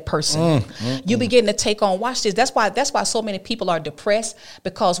spirit of that person. You begin to take on, watch this. That's why so many people are depressed,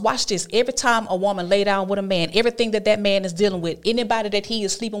 because watch this, every time a woman lay down with a man, everything that man is dealing with, anybody that he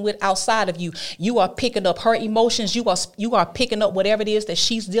is sleeping with outside of you, you are picking up her emotions. You are picking up whatever it is that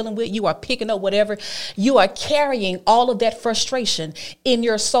she's dealing with. You are picking up whatever. You are carrying all of that frustration in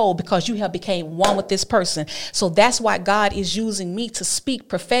your soul because you have become one with this person. So that's why God is using me to speak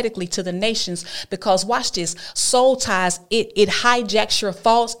prophetically to the nations, because watch this, soul ties, it hijacks your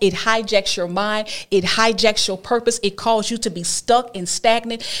thoughts, it hijacks your mind, it hijacks your purpose, it causes you to be stuck and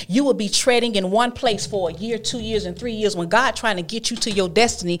stagnant. You will be treading in one place for a year, 2 years, and 3 years when God trying to get you to your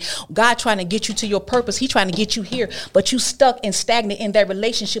destiny, God trying to get you to your purpose, he trying to get you here, but you stuck and stagnant in that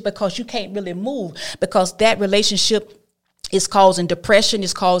relationship because you can't really move, because that relationship is causing depression,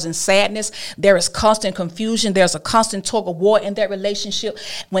 is causing sadness. There is constant confusion. There's a constant tug of war in that relationship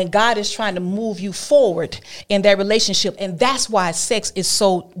when God is trying to move you forward in that relationship. And that's why sex is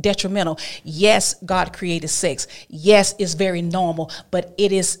so detrimental. Yes, God created sex. Yes, it's very normal, but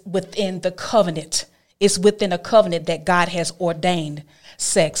it is within the covenant. It's within a covenant that God has ordained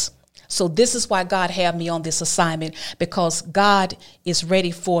sex. So this is why God had me on this assignment, because God is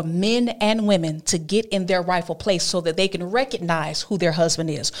ready for men and women to get in their rightful place so that they can recognize who their husband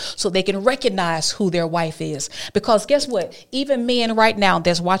is, so they can recognize who their wife is. Because guess what? Even men right now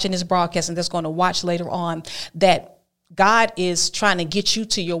that's watching this broadcast and that's going to watch later on, that God is trying to get you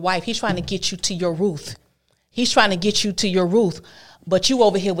to your wife. He's trying to get you to your Ruth. He's trying to get you to your Ruth, but you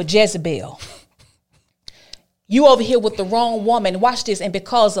over here with Jezebel. You over here with the wrong woman. Watch this. And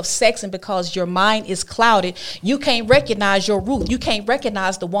because of sex and because your mind is clouded, you can't recognize your Ruth. You can't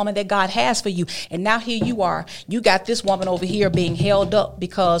recognize the woman that God has for you. And now here you are. You got this woman over here being held up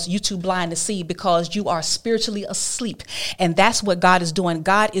because you too blind to see, because you are spiritually asleep. And that's what God is doing.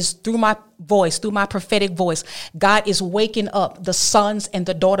 God is, through my voice, through my prophetic voice, God is waking up the sons and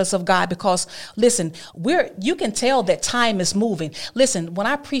the daughters of God, because listen, you can tell that time is moving. Listen, when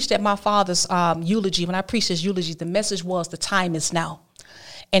I preached at my father's eulogy, when I preached his eulogy, the message was the time is now.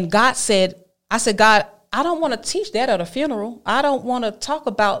 And God said, I said, God, I don't want to teach that at a funeral. I don't want to talk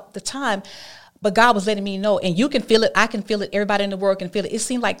about the time. But God was letting me know, and you can feel it. I can feel it. Everybody in the world can feel it. It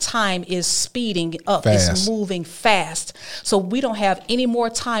seemed like time is speeding up. Fast. It's moving fast. So we don't have any more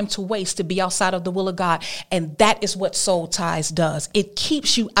time to waste to be outside of the will of God. And that is what soul ties does. It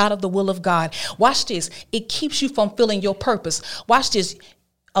keeps you out of the will of God. Watch this. It keeps you from fulfilling your purpose. Watch this.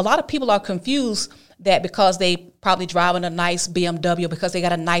 A lot of people are confused that because they probably driving a nice BMW, because they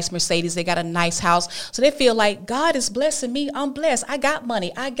got a nice Mercedes, they got a nice house. So they feel like God is blessing me. I'm blessed. I got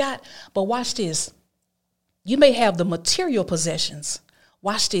money. But watch this. You may have the material possessions.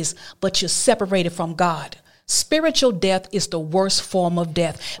 Watch this. But you're separated from God. Spiritual death is the worst form of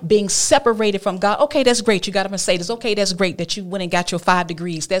death. Being separated from God. Okay, that's great. You got a Mercedes. Okay, that's great that you went and got your 5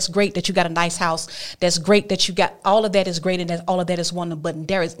 degrees. That's great that you got a nice house. That's great that you got all of that is great, and that all of that is wonderful. But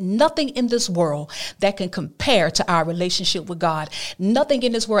there is nothing in this world that can compare to our relationship with God. Nothing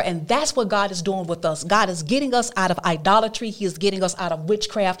in this world. And that's what God is doing with us. God is getting us out of idolatry. He is getting us out of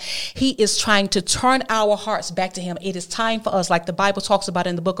witchcraft. He is trying to turn our hearts back to him. It is time for us, like the Bible talks about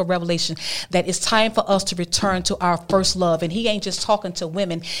in the book of Revelation, that it's time for us to return to our first love. And he ain't just talking to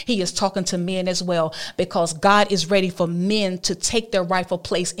women. He is talking to men as well, because God is ready for men to take their rightful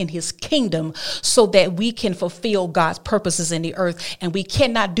place in his kingdom so that we can fulfill God's purposes in the earth. And we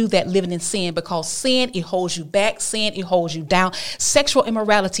cannot do that living in sin, because sin, it holds you back. Sin, it holds you down. Sexual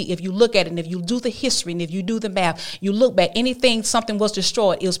immorality, if you look at it, and if you do the history, and if you do the math, you look back, something was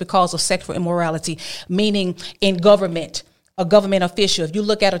destroyed, it was because of sexual immorality, meaning in government, a government official. If you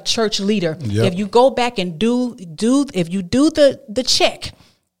look at a church leader, if you go back and if you do the check,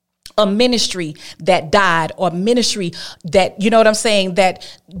 a ministry that died, or ministry that, you know what I'm saying, that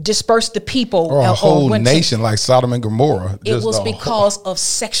dispersed the people, or a whole nation like Sodom and Gomorrah. It was because of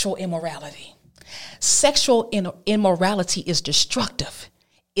sexual immorality. Sexual immorality is destructive.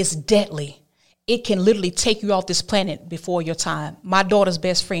 It's deadly. It can literally take you off this planet before your time. My daughter's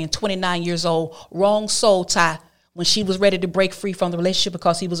best friend, 29 years old, wrong soul tie. When she was ready to break free from the relationship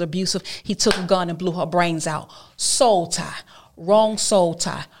because he was abusive, he took a gun and blew her brains out. Soul tie, wrong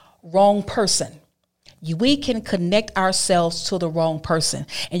person. We can connect ourselves to the wrong person.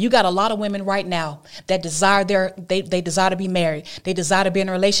 And you got a lot of women right now that desire they desire to be married. They desire to be in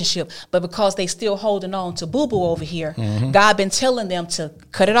a relationship, but because they still holding on to boo-boo over here, God been telling them to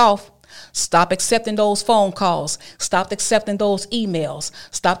cut it off. Stop accepting those phone calls. Stop accepting those emails.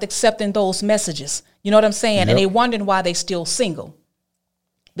 Stop accepting those messages. You know what I'm saying? Yep. And they wondering why they still single,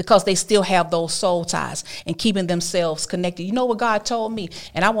 because they still have those soul ties and keeping themselves connected. You know what God told me?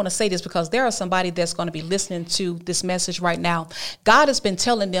 And I want to say this because there are somebody that's going to be listening to this message right now. God has been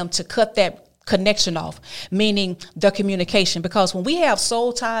telling them to cut that connection off, meaning the communication. Because when we have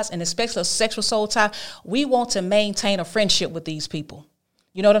soul ties, and especially a sexual soul tie, we want to maintain a friendship with these people.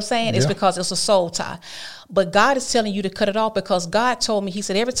 You know what I'm saying? Yeah. It's because it's a soul tie. But God is telling you to cut it off, because God told me, he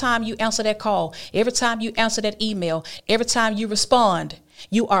said, every time you answer that call, every time you answer that email, every time you respond,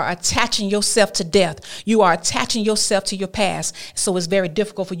 you are attaching yourself to death. You are attaching yourself to your past. So it's very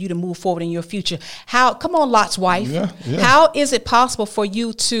difficult for you to move forward in your future. Come on, Lot's wife. Yeah. How is it possible for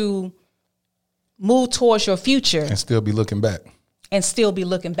you to move towards your future and still be looking back? And still be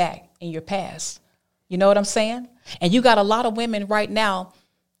looking back in your past. You know what I'm saying? And you got a lot of women right now,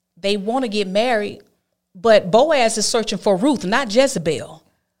 they want to get married, but Boaz is searching for Ruth, not Jezebel.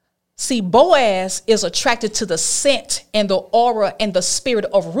 See, Boaz is attracted to the scent and the aura and the spirit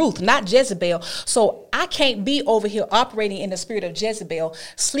of Ruth, not Jezebel. So I can't be over here operating in the spirit of Jezebel,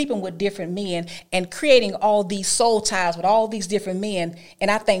 sleeping with different men and creating all these soul ties with all these different men.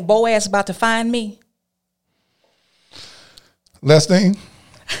 And I think Boaz is about to find me. Lestine,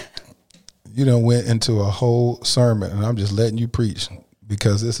 you done went into a whole sermon, and I'm just letting you preach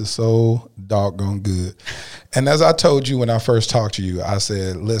because this is so doggone good. And as I told you when I first talked to you, I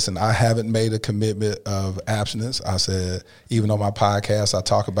said, listen, I haven't made a commitment of abstinence. I said, even on my podcast, I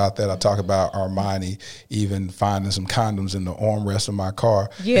talk about that. I talk about Armani even finding some condoms in the armrest of my car.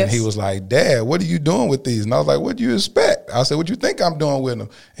 Yes. And he was like, Dad, what are you doing with these? And I was like, what do you expect? I said, what do you think I'm doing with them?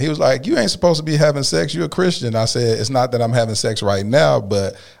 He was like, you ain't supposed to be having sex. You're a Christian. I said, it's not that I'm having sex right now,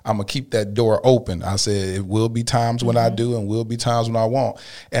 but I'm going to keep that door open. I said, it will be times when I do and will be times when I won't.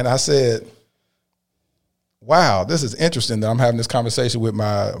 And I said, wow, this is interesting that I'm having this conversation with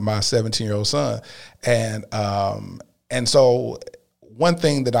my 17-year-old son. And so one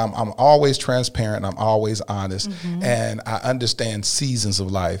thing that I'm always transparent, I'm always honest, and I understand seasons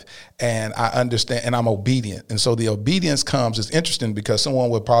of life, and I understand, and I'm obedient. And so the obedience comes, it's interesting because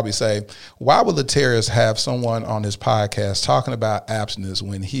someone would probably say, why would Latarius have someone on his podcast talking about abstinence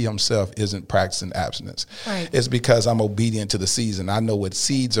when he himself isn't practicing abstinence? Right. It's because I'm obedient to the season. I know what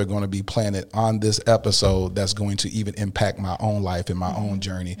seeds are going to be planted on this episode that's going to even impact my own life and my own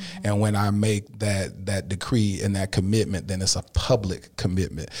journey. And when I make that decree and that commitment, then it's a public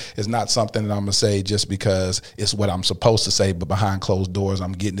commitment. It's not something that I'm going to say just because it's what I'm supposed to say, but behind closed doors,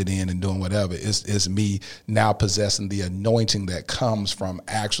 I'm getting it in and doing whatever. It's me now possessing the anointing that comes from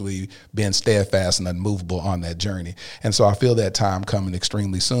actually being steadfast and unmovable on that journey. And so I feel that time coming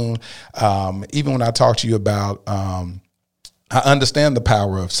extremely soon. Even when I talk to you about I understand the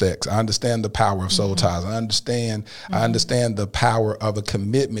power of sex. I understand the power of soul ties. I understand the power of a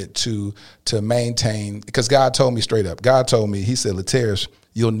commitment to maintain, because God told me straight up. God told me, he said, Laterish,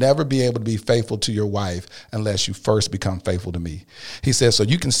 you'll never be able to be faithful to your wife unless you first become faithful to me. He said, so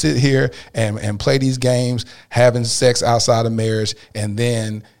you can sit here and play these games, having sex outside of marriage, and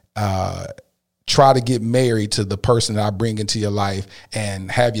then try to get married to the person that I bring into your life and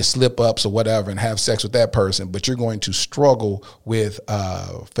have your slip ups or whatever and have sex with that person. But you're going to struggle with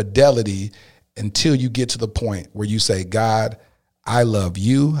fidelity until you get to the point where you say, God, I love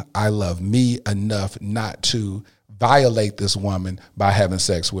you. I love me enough not to violate this woman by having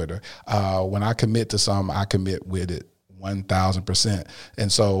sex with her. When I commit to something, I commit with it 1,000%.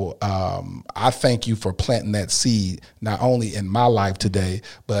 And so I thank you for planting that seed, not only in my life today,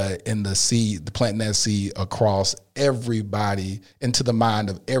 but in planting that seed across everybody, into the mind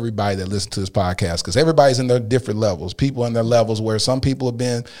of everybody that listens to this podcast, because everybody's in their different levels. People in their levels where some people have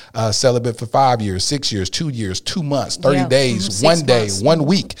been celibate for 5 years, 6 years, 2 years, 2 months, 30 days, 1 day, 1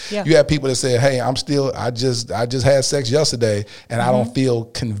 week. Yeah. You have people that say, hey, I just had sex yesterday and I don't feel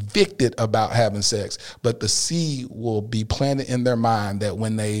convicted about having sex. But the seed will be planted in their mind that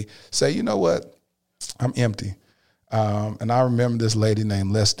when they say, you know what, I'm empty. And I remember this lady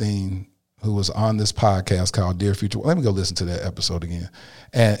named Lestine, who was on this podcast called Dear Future. Let me go listen to that episode again.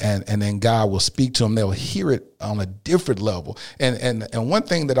 And then God will speak to them. They'll hear it on a different level. And one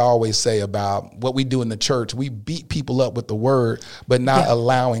thing that I always say about what we do in the church, we beat people up with the word, but not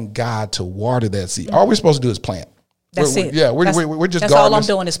allowing God to water that seed. All we're supposed to do is plant. That's it. Yeah, we're just that's all I'm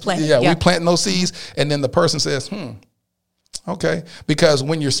doing is planting. Yeah, we're planting those seeds. And then the person says, okay, because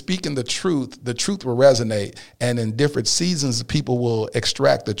when you're speaking the truth will resonate, and in different seasons, people will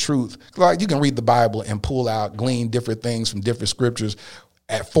extract the truth. Like you can read the Bible and glean different things from different scriptures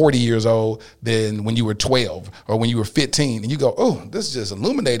at 40 years old than when you were 12 or when you were 15. And you go, oh, this just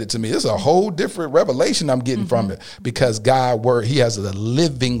illuminated to me. This is a whole different revelation I'm getting from it, because he has a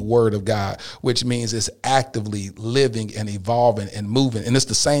living word of God, which means it's actively living and evolving and moving. And it's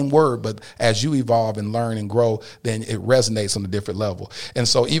the same word, but as you evolve and learn and grow, then it resonates on a different level. And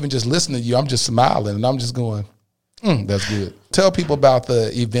so even just listening to you, I'm just smiling and I'm just going, that's good. Tell people about the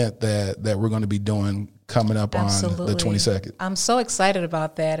event that we're going to be doing coming up Absolutely. On the 22nd. I'm so excited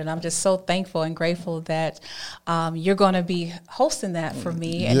about that, and I'm just so thankful and grateful that you're going to be hosting that for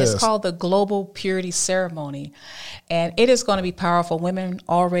me. And It's called the Global Purity Ceremony, and it is going to be powerful. Women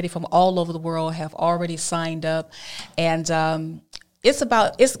already from all over the world have already signed up, and God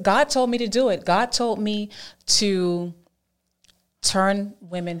told me to do it. God told me to turn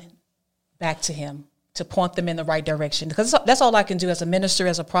women back to Him, to point them in the right direction. Because that's all I can do as a minister,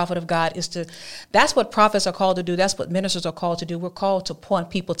 as a prophet of God, that's what prophets are called to do. That's what ministers are called to do. We're called to point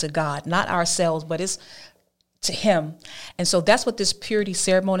people to God, not ourselves, but it's to Him. And so that's what this purity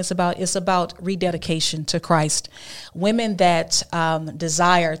ceremony is about. It's about rededication to Christ. Women that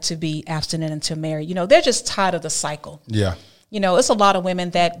desire to be abstinent and to marry, they're just tired of the cycle. Yeah. It's a lot of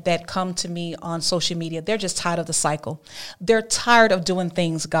women that come to me on social media. They're just tired of the cycle. They're tired of doing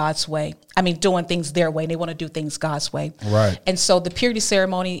things God's way. Doing things their way. And they want to do things God's way. Right. And so the purity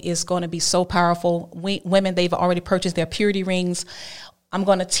ceremony is going to be so powerful. Women, they've already purchased their purity rings. I'm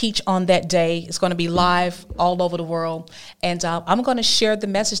going to teach on that day. It's going to be live all over the world. And I'm going to share the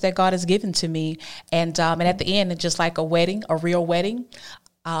message that God has given to me. And at the end, it's just like a wedding, a real wedding.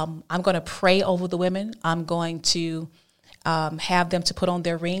 I'm going to pray over the women. I'm going to have them to put on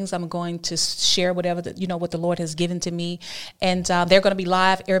their rings. I'm going to share whatever what the Lord has given to me, and they're going to be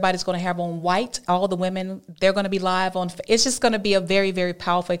live. Everybody's going to have on white. All the women, they're going to be live on. It's just going to be a very, very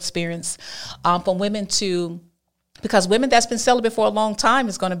powerful experience for women because women that's been celibate for a long time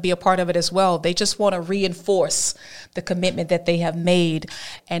is going to be a part of it as well. They just want to reinforce the commitment that they have made,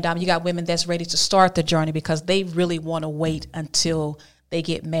 and you got women that's ready to start the journey because they really want to wait until they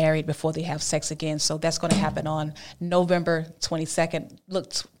get married before they have sex again. So that's going to happen on November 22nd.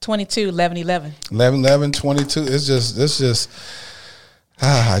 Look, 22, 11/11. 11/11, 22. It's just.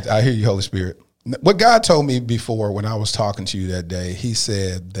 I hear you, Holy Spirit. What God told me before when I was talking to you that day, He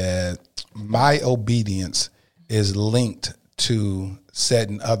said that my obedience is linked to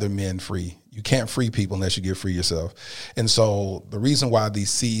setting other men free. You can't free people unless you get free yourself. And so the reason why these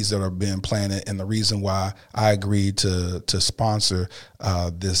seeds that are being planted, and the reason why I agreed to sponsor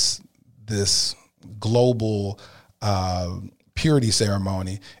this global purity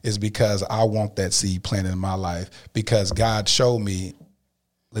ceremony is because I want that seed planted in my life, because God showed me,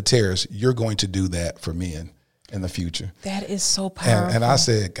 Laterish, you're going to do that for men in the future. That is so powerful. And I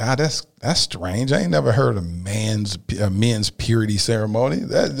said, God, that's strange. I ain't never heard of men's purity ceremony.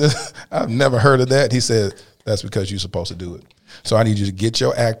 I've never heard of that. He said, that's because you're supposed to do it. So I need you to get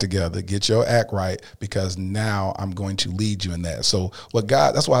your act together, get your act right, because now I'm going to lead you in that. So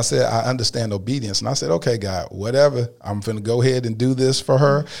that's why I said I understand obedience. And I said, okay, God, whatever, I'm going to go ahead and do this for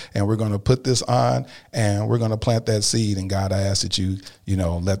her. And we're going to put this on and we're going to plant that seed. And God, I ask that you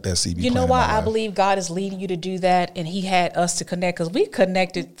let that seed be planted. You know why I believe God is leading you to do that? And he had us to connect because we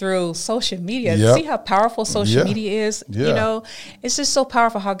connected through social media. Yep. See how powerful social media is? Yeah. You know, it's just so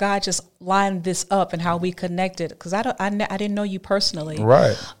powerful how God just lined this up and how we connected. Because I didn't know you personally.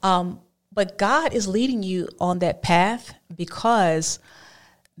 Right. But God is leading you on that path because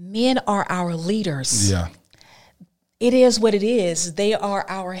men are our leaders. Yeah. It is what it is. They are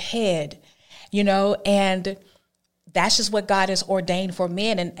our head, and that's just what God has ordained for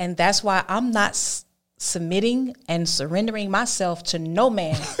men. And that's why I'm not submitting and surrendering myself to no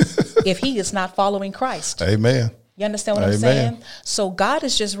man if he is not following Christ. Amen. You understand what I'm saying? So God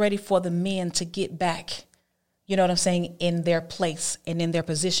is just ready for the men to get back, you know what I'm saying, in their place and in their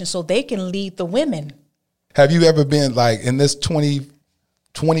position so they can lead the women. Have you ever been like in this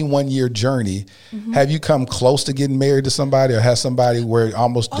 21-year journey, have you come close to getting married to somebody or has somebody where it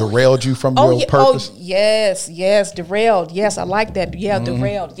almost derailed you from your purpose? Oh, yes, derailed. Yes, I like that. Yeah,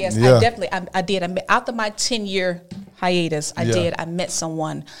 derailed. Yes, Yeah. I did. After my 10-year hiatus, I met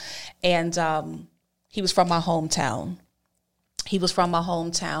someone and he was from my hometown.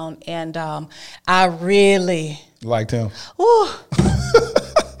 And I really liked him.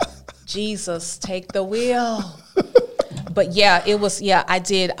 Jesus, take the wheel. But I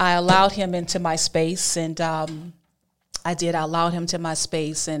did. I allowed him into my space and I allowed him to my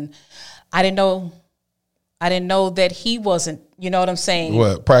space and I didn't know that he wasn't, you know what I'm saying?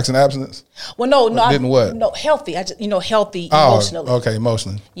 What, practicing abstinence? Well, no, what? Healthy. Healthy emotionally. Okay,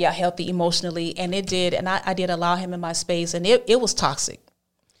 emotionally. Yeah, healthy emotionally. And it did, and I did allow him in my space and it was toxic.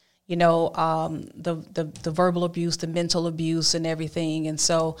 The verbal abuse, the mental abuse and everything. And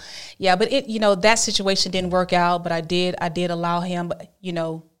so, but that situation didn't work out, but I did allow him,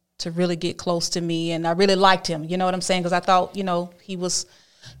 to really get close to me. And I really liked him, you know what I'm saying? Because I thought, he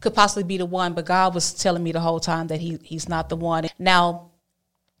could possibly be the one, but God was telling me the whole time that he's not the one. Now,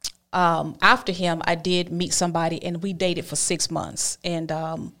 after him, I did meet somebody and we dated for 6 months and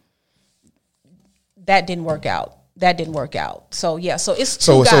that didn't work out. So it's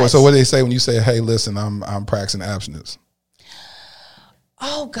two guys. So what do they say when you say, "Hey, listen, I'm practicing abstinence"?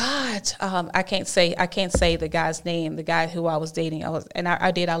 Oh God, I can't say the guy's name. The guy who I was dating,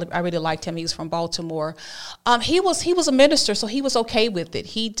 I really liked him. He was from Baltimore. He was a minister, so he was okay with it.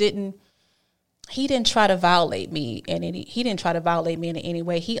 He didn't try to violate me in any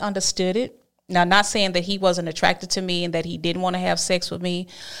way. He understood it. Now, not saying that he wasn't attracted to me and that he didn't want to have sex with me.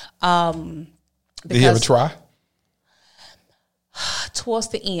 Did he ever try? Towards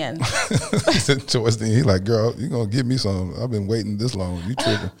the end. Towards the end, he like, girl, you gonna give me some. I've been waiting this long. You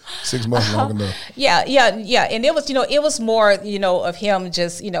tripping. 6 months long enough. Yeah. And it was more, of him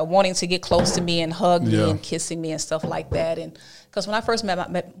just, wanting to get close to me and hug me and kissing me and stuff like that. And because when I first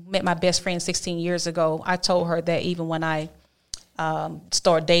met my best friend 16 years ago, I told her that even when I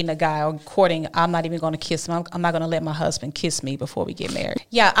start dating a guy or courting, I'm not even going to kiss him. I'm not going to let my husband kiss me before we get married.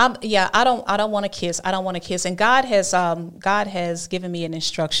 I don't want to kiss. I don't want to kiss. And God has given me an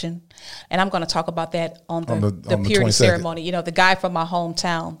instruction, and I'm going to talk about that on the purity ceremony. The guy from my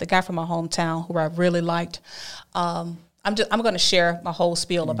hometown who I really liked. I'm going to share my whole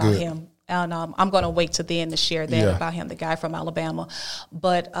spiel about him. And I'm going to wait till the end to share that about him, the guy from Alabama.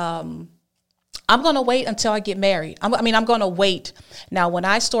 But I'm going to wait until I get married. I'm going to wait. Now, when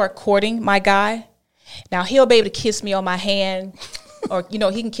I start courting my guy, now he'll be able to kiss me on my hand or,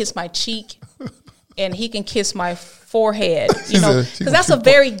 he can kiss my cheek and he can kiss my forehead, because that's a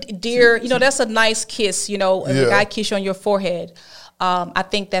very dear, that's a nice kiss, if a guy kiss you on your forehead. I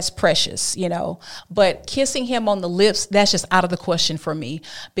think that's precious, but kissing him on the lips, that's just out of the question for me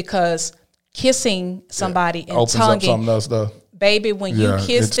because kissing somebody and opens tonguing. Up something else though. Baby, when you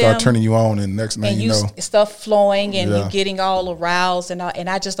kiss them, start turning you on, and next thing you know, stuff flowing, and you're getting all aroused, and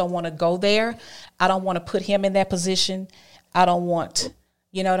I just don't want to go there. I don't want to put him in that position. I don't want,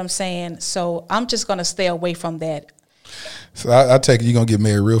 you know what I'm saying. So I'm just gonna stay away from that. So I take it you're gonna get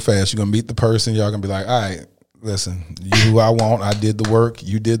married real fast. You're gonna meet the person. Y'all gonna be like, all right, listen, you who I want. I did the work.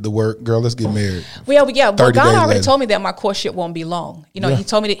 You did the work. Girl, let's get married. Well, God already told me that my courtship won't be long. He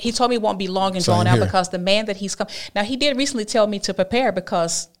told me it won't be long and drawn out because the man that he's come. Now, he did recently tell me to prepare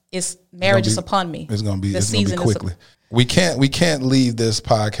because marriage is upon me. It's gonna be quickly. We can't leave this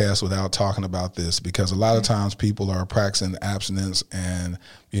podcast without talking about this because a lot of times people are practicing abstinence and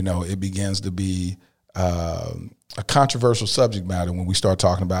it begins to be a controversial subject matter when we start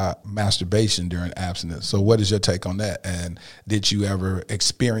talking about masturbation during abstinence. So what is your take on that? And did you ever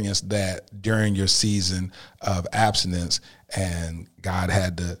experience that during your season of abstinence and God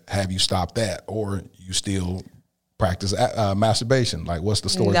had to have you stop that, or you still practice masturbation? Like, what's the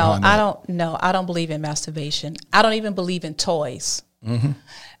story behind that? I don't believe in masturbation. I don't even believe in toys. Mm-hmm.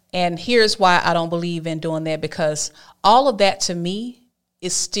 And here's why I don't believe in doing that, because all of that to me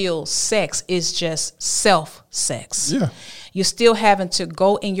is still sex. It's just self-sex. Yeah. You're still having to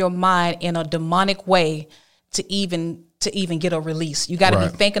go in your mind in a demonic way to even get a release. You got to be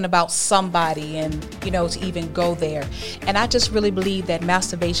thinking about somebody and, to even go there. And I just really believe that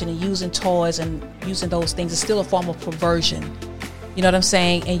masturbation and using toys and using those things is still a form of perversion. You know what I'm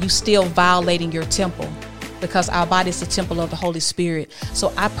saying? And you still violating your temple, because our body is the temple of the Holy Spirit.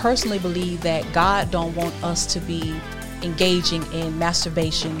 So I personally believe that God don't want us to be engaging in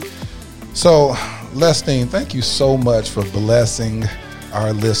masturbation. So, Lestine, thank you so much for blessing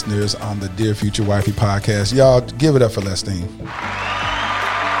our listeners on the Dear Future Wifey podcast. Y'all give it up for Lestine.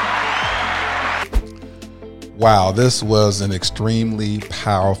 Wow, this was an extremely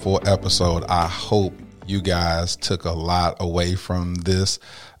powerful episode. I hope you guys took a lot away from this.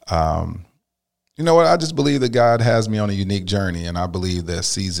 You know what? I just believe that God has me on a unique journey, and I believe that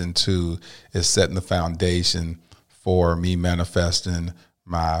season 2 is setting the foundation for me manifesting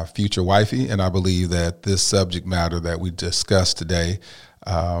my future wifey. And I believe that this subject matter that we discussed today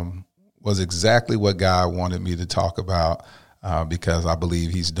was exactly what God wanted me to talk about, because I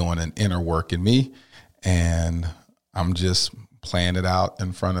believe he's doing an inner work in me, and I'm just playing it out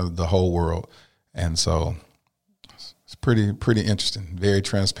in front of the whole world. And so it's pretty interesting, very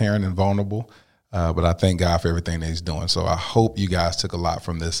transparent and vulnerable. But I thank God for everything that he's doing. So I hope you guys took a lot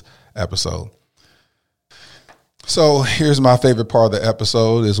from this episode. So here's my favorite part of the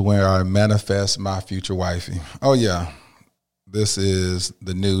episode, is where I manifest my future wifey. Oh, yeah. This is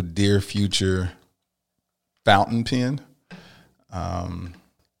the new Dear Future fountain pen.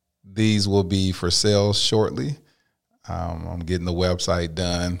 These will be for sale shortly. I'm getting the website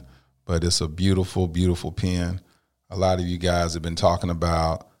done, but it's a beautiful, beautiful pen. A lot of you guys have been talking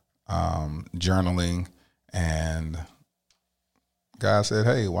about journaling, and God said,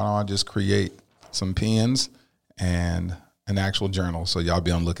 hey, why don't I just create some pens and an actual journal? So y'all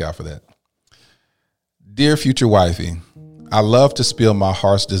be on the lookout for that. Dear Future Wifey, I love to spill my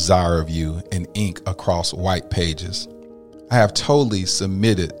heart's desire of you in ink across white pages. I have totally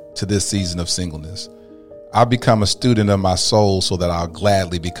submitted to this season of singleness. I've become a student of my soul so that I'll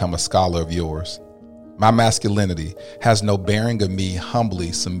gladly become a scholar of yours. My masculinity has no bearing of me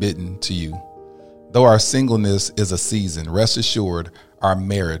humbly submitting to you. Though our singleness is a season, rest assured our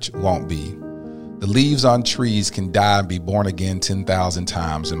marriage won't be. The leaves on trees can die and be born again 10,000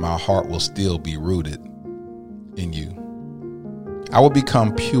 times, and my heart will still be rooted in you. I will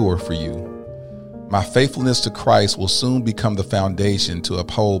become pure for you. My faithfulness to Christ will soon become the foundation to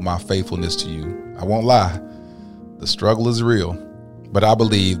uphold my faithfulness to you. I won't lie, the struggle is real, but I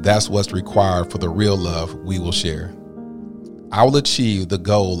believe that's what's required for the real love we will share. I will achieve the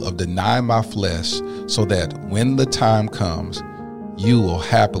goal of denying my flesh so that when the time comes, you will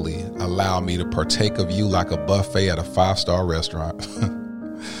happily allow me to partake of you like a buffet at a 5-star restaurant.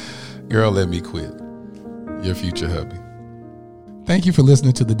 Girl, let me quit. Your future hubby. Thank you for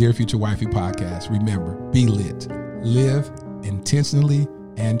listening to the Dear Future Wifey podcast. Remember, be lit, live intentionally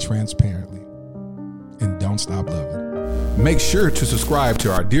and transparently, and don't stop loving. Make sure to subscribe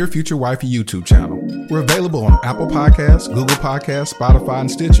to our Dear Future Wifey YouTube channel. We're available on Apple Podcasts, Google Podcasts, Spotify,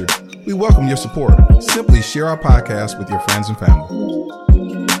 and Stitcher. We welcome your support. Simply share our podcast with your friends and family.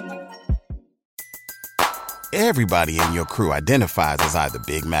 Everybody in your crew identifies as either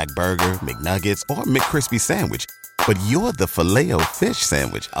Big Mac Burger, McNuggets, or McCrispy Sandwich. But you're the Filet-O-Fish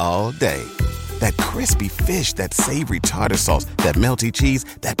Sandwich all day. That crispy fish, that savory tartar sauce, that melty cheese,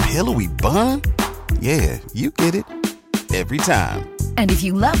 that pillowy bun. Yeah, you get it. Every time. And if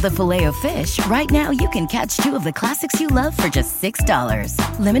you love the Filet-O-Fish, right now you can catch 2 of the classics you love for just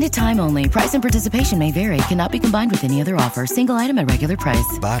 $6. Limited time only. Price and participation may vary. Cannot be combined with any other offer. Single item at regular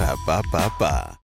price. Ba-da-ba-ba-ba.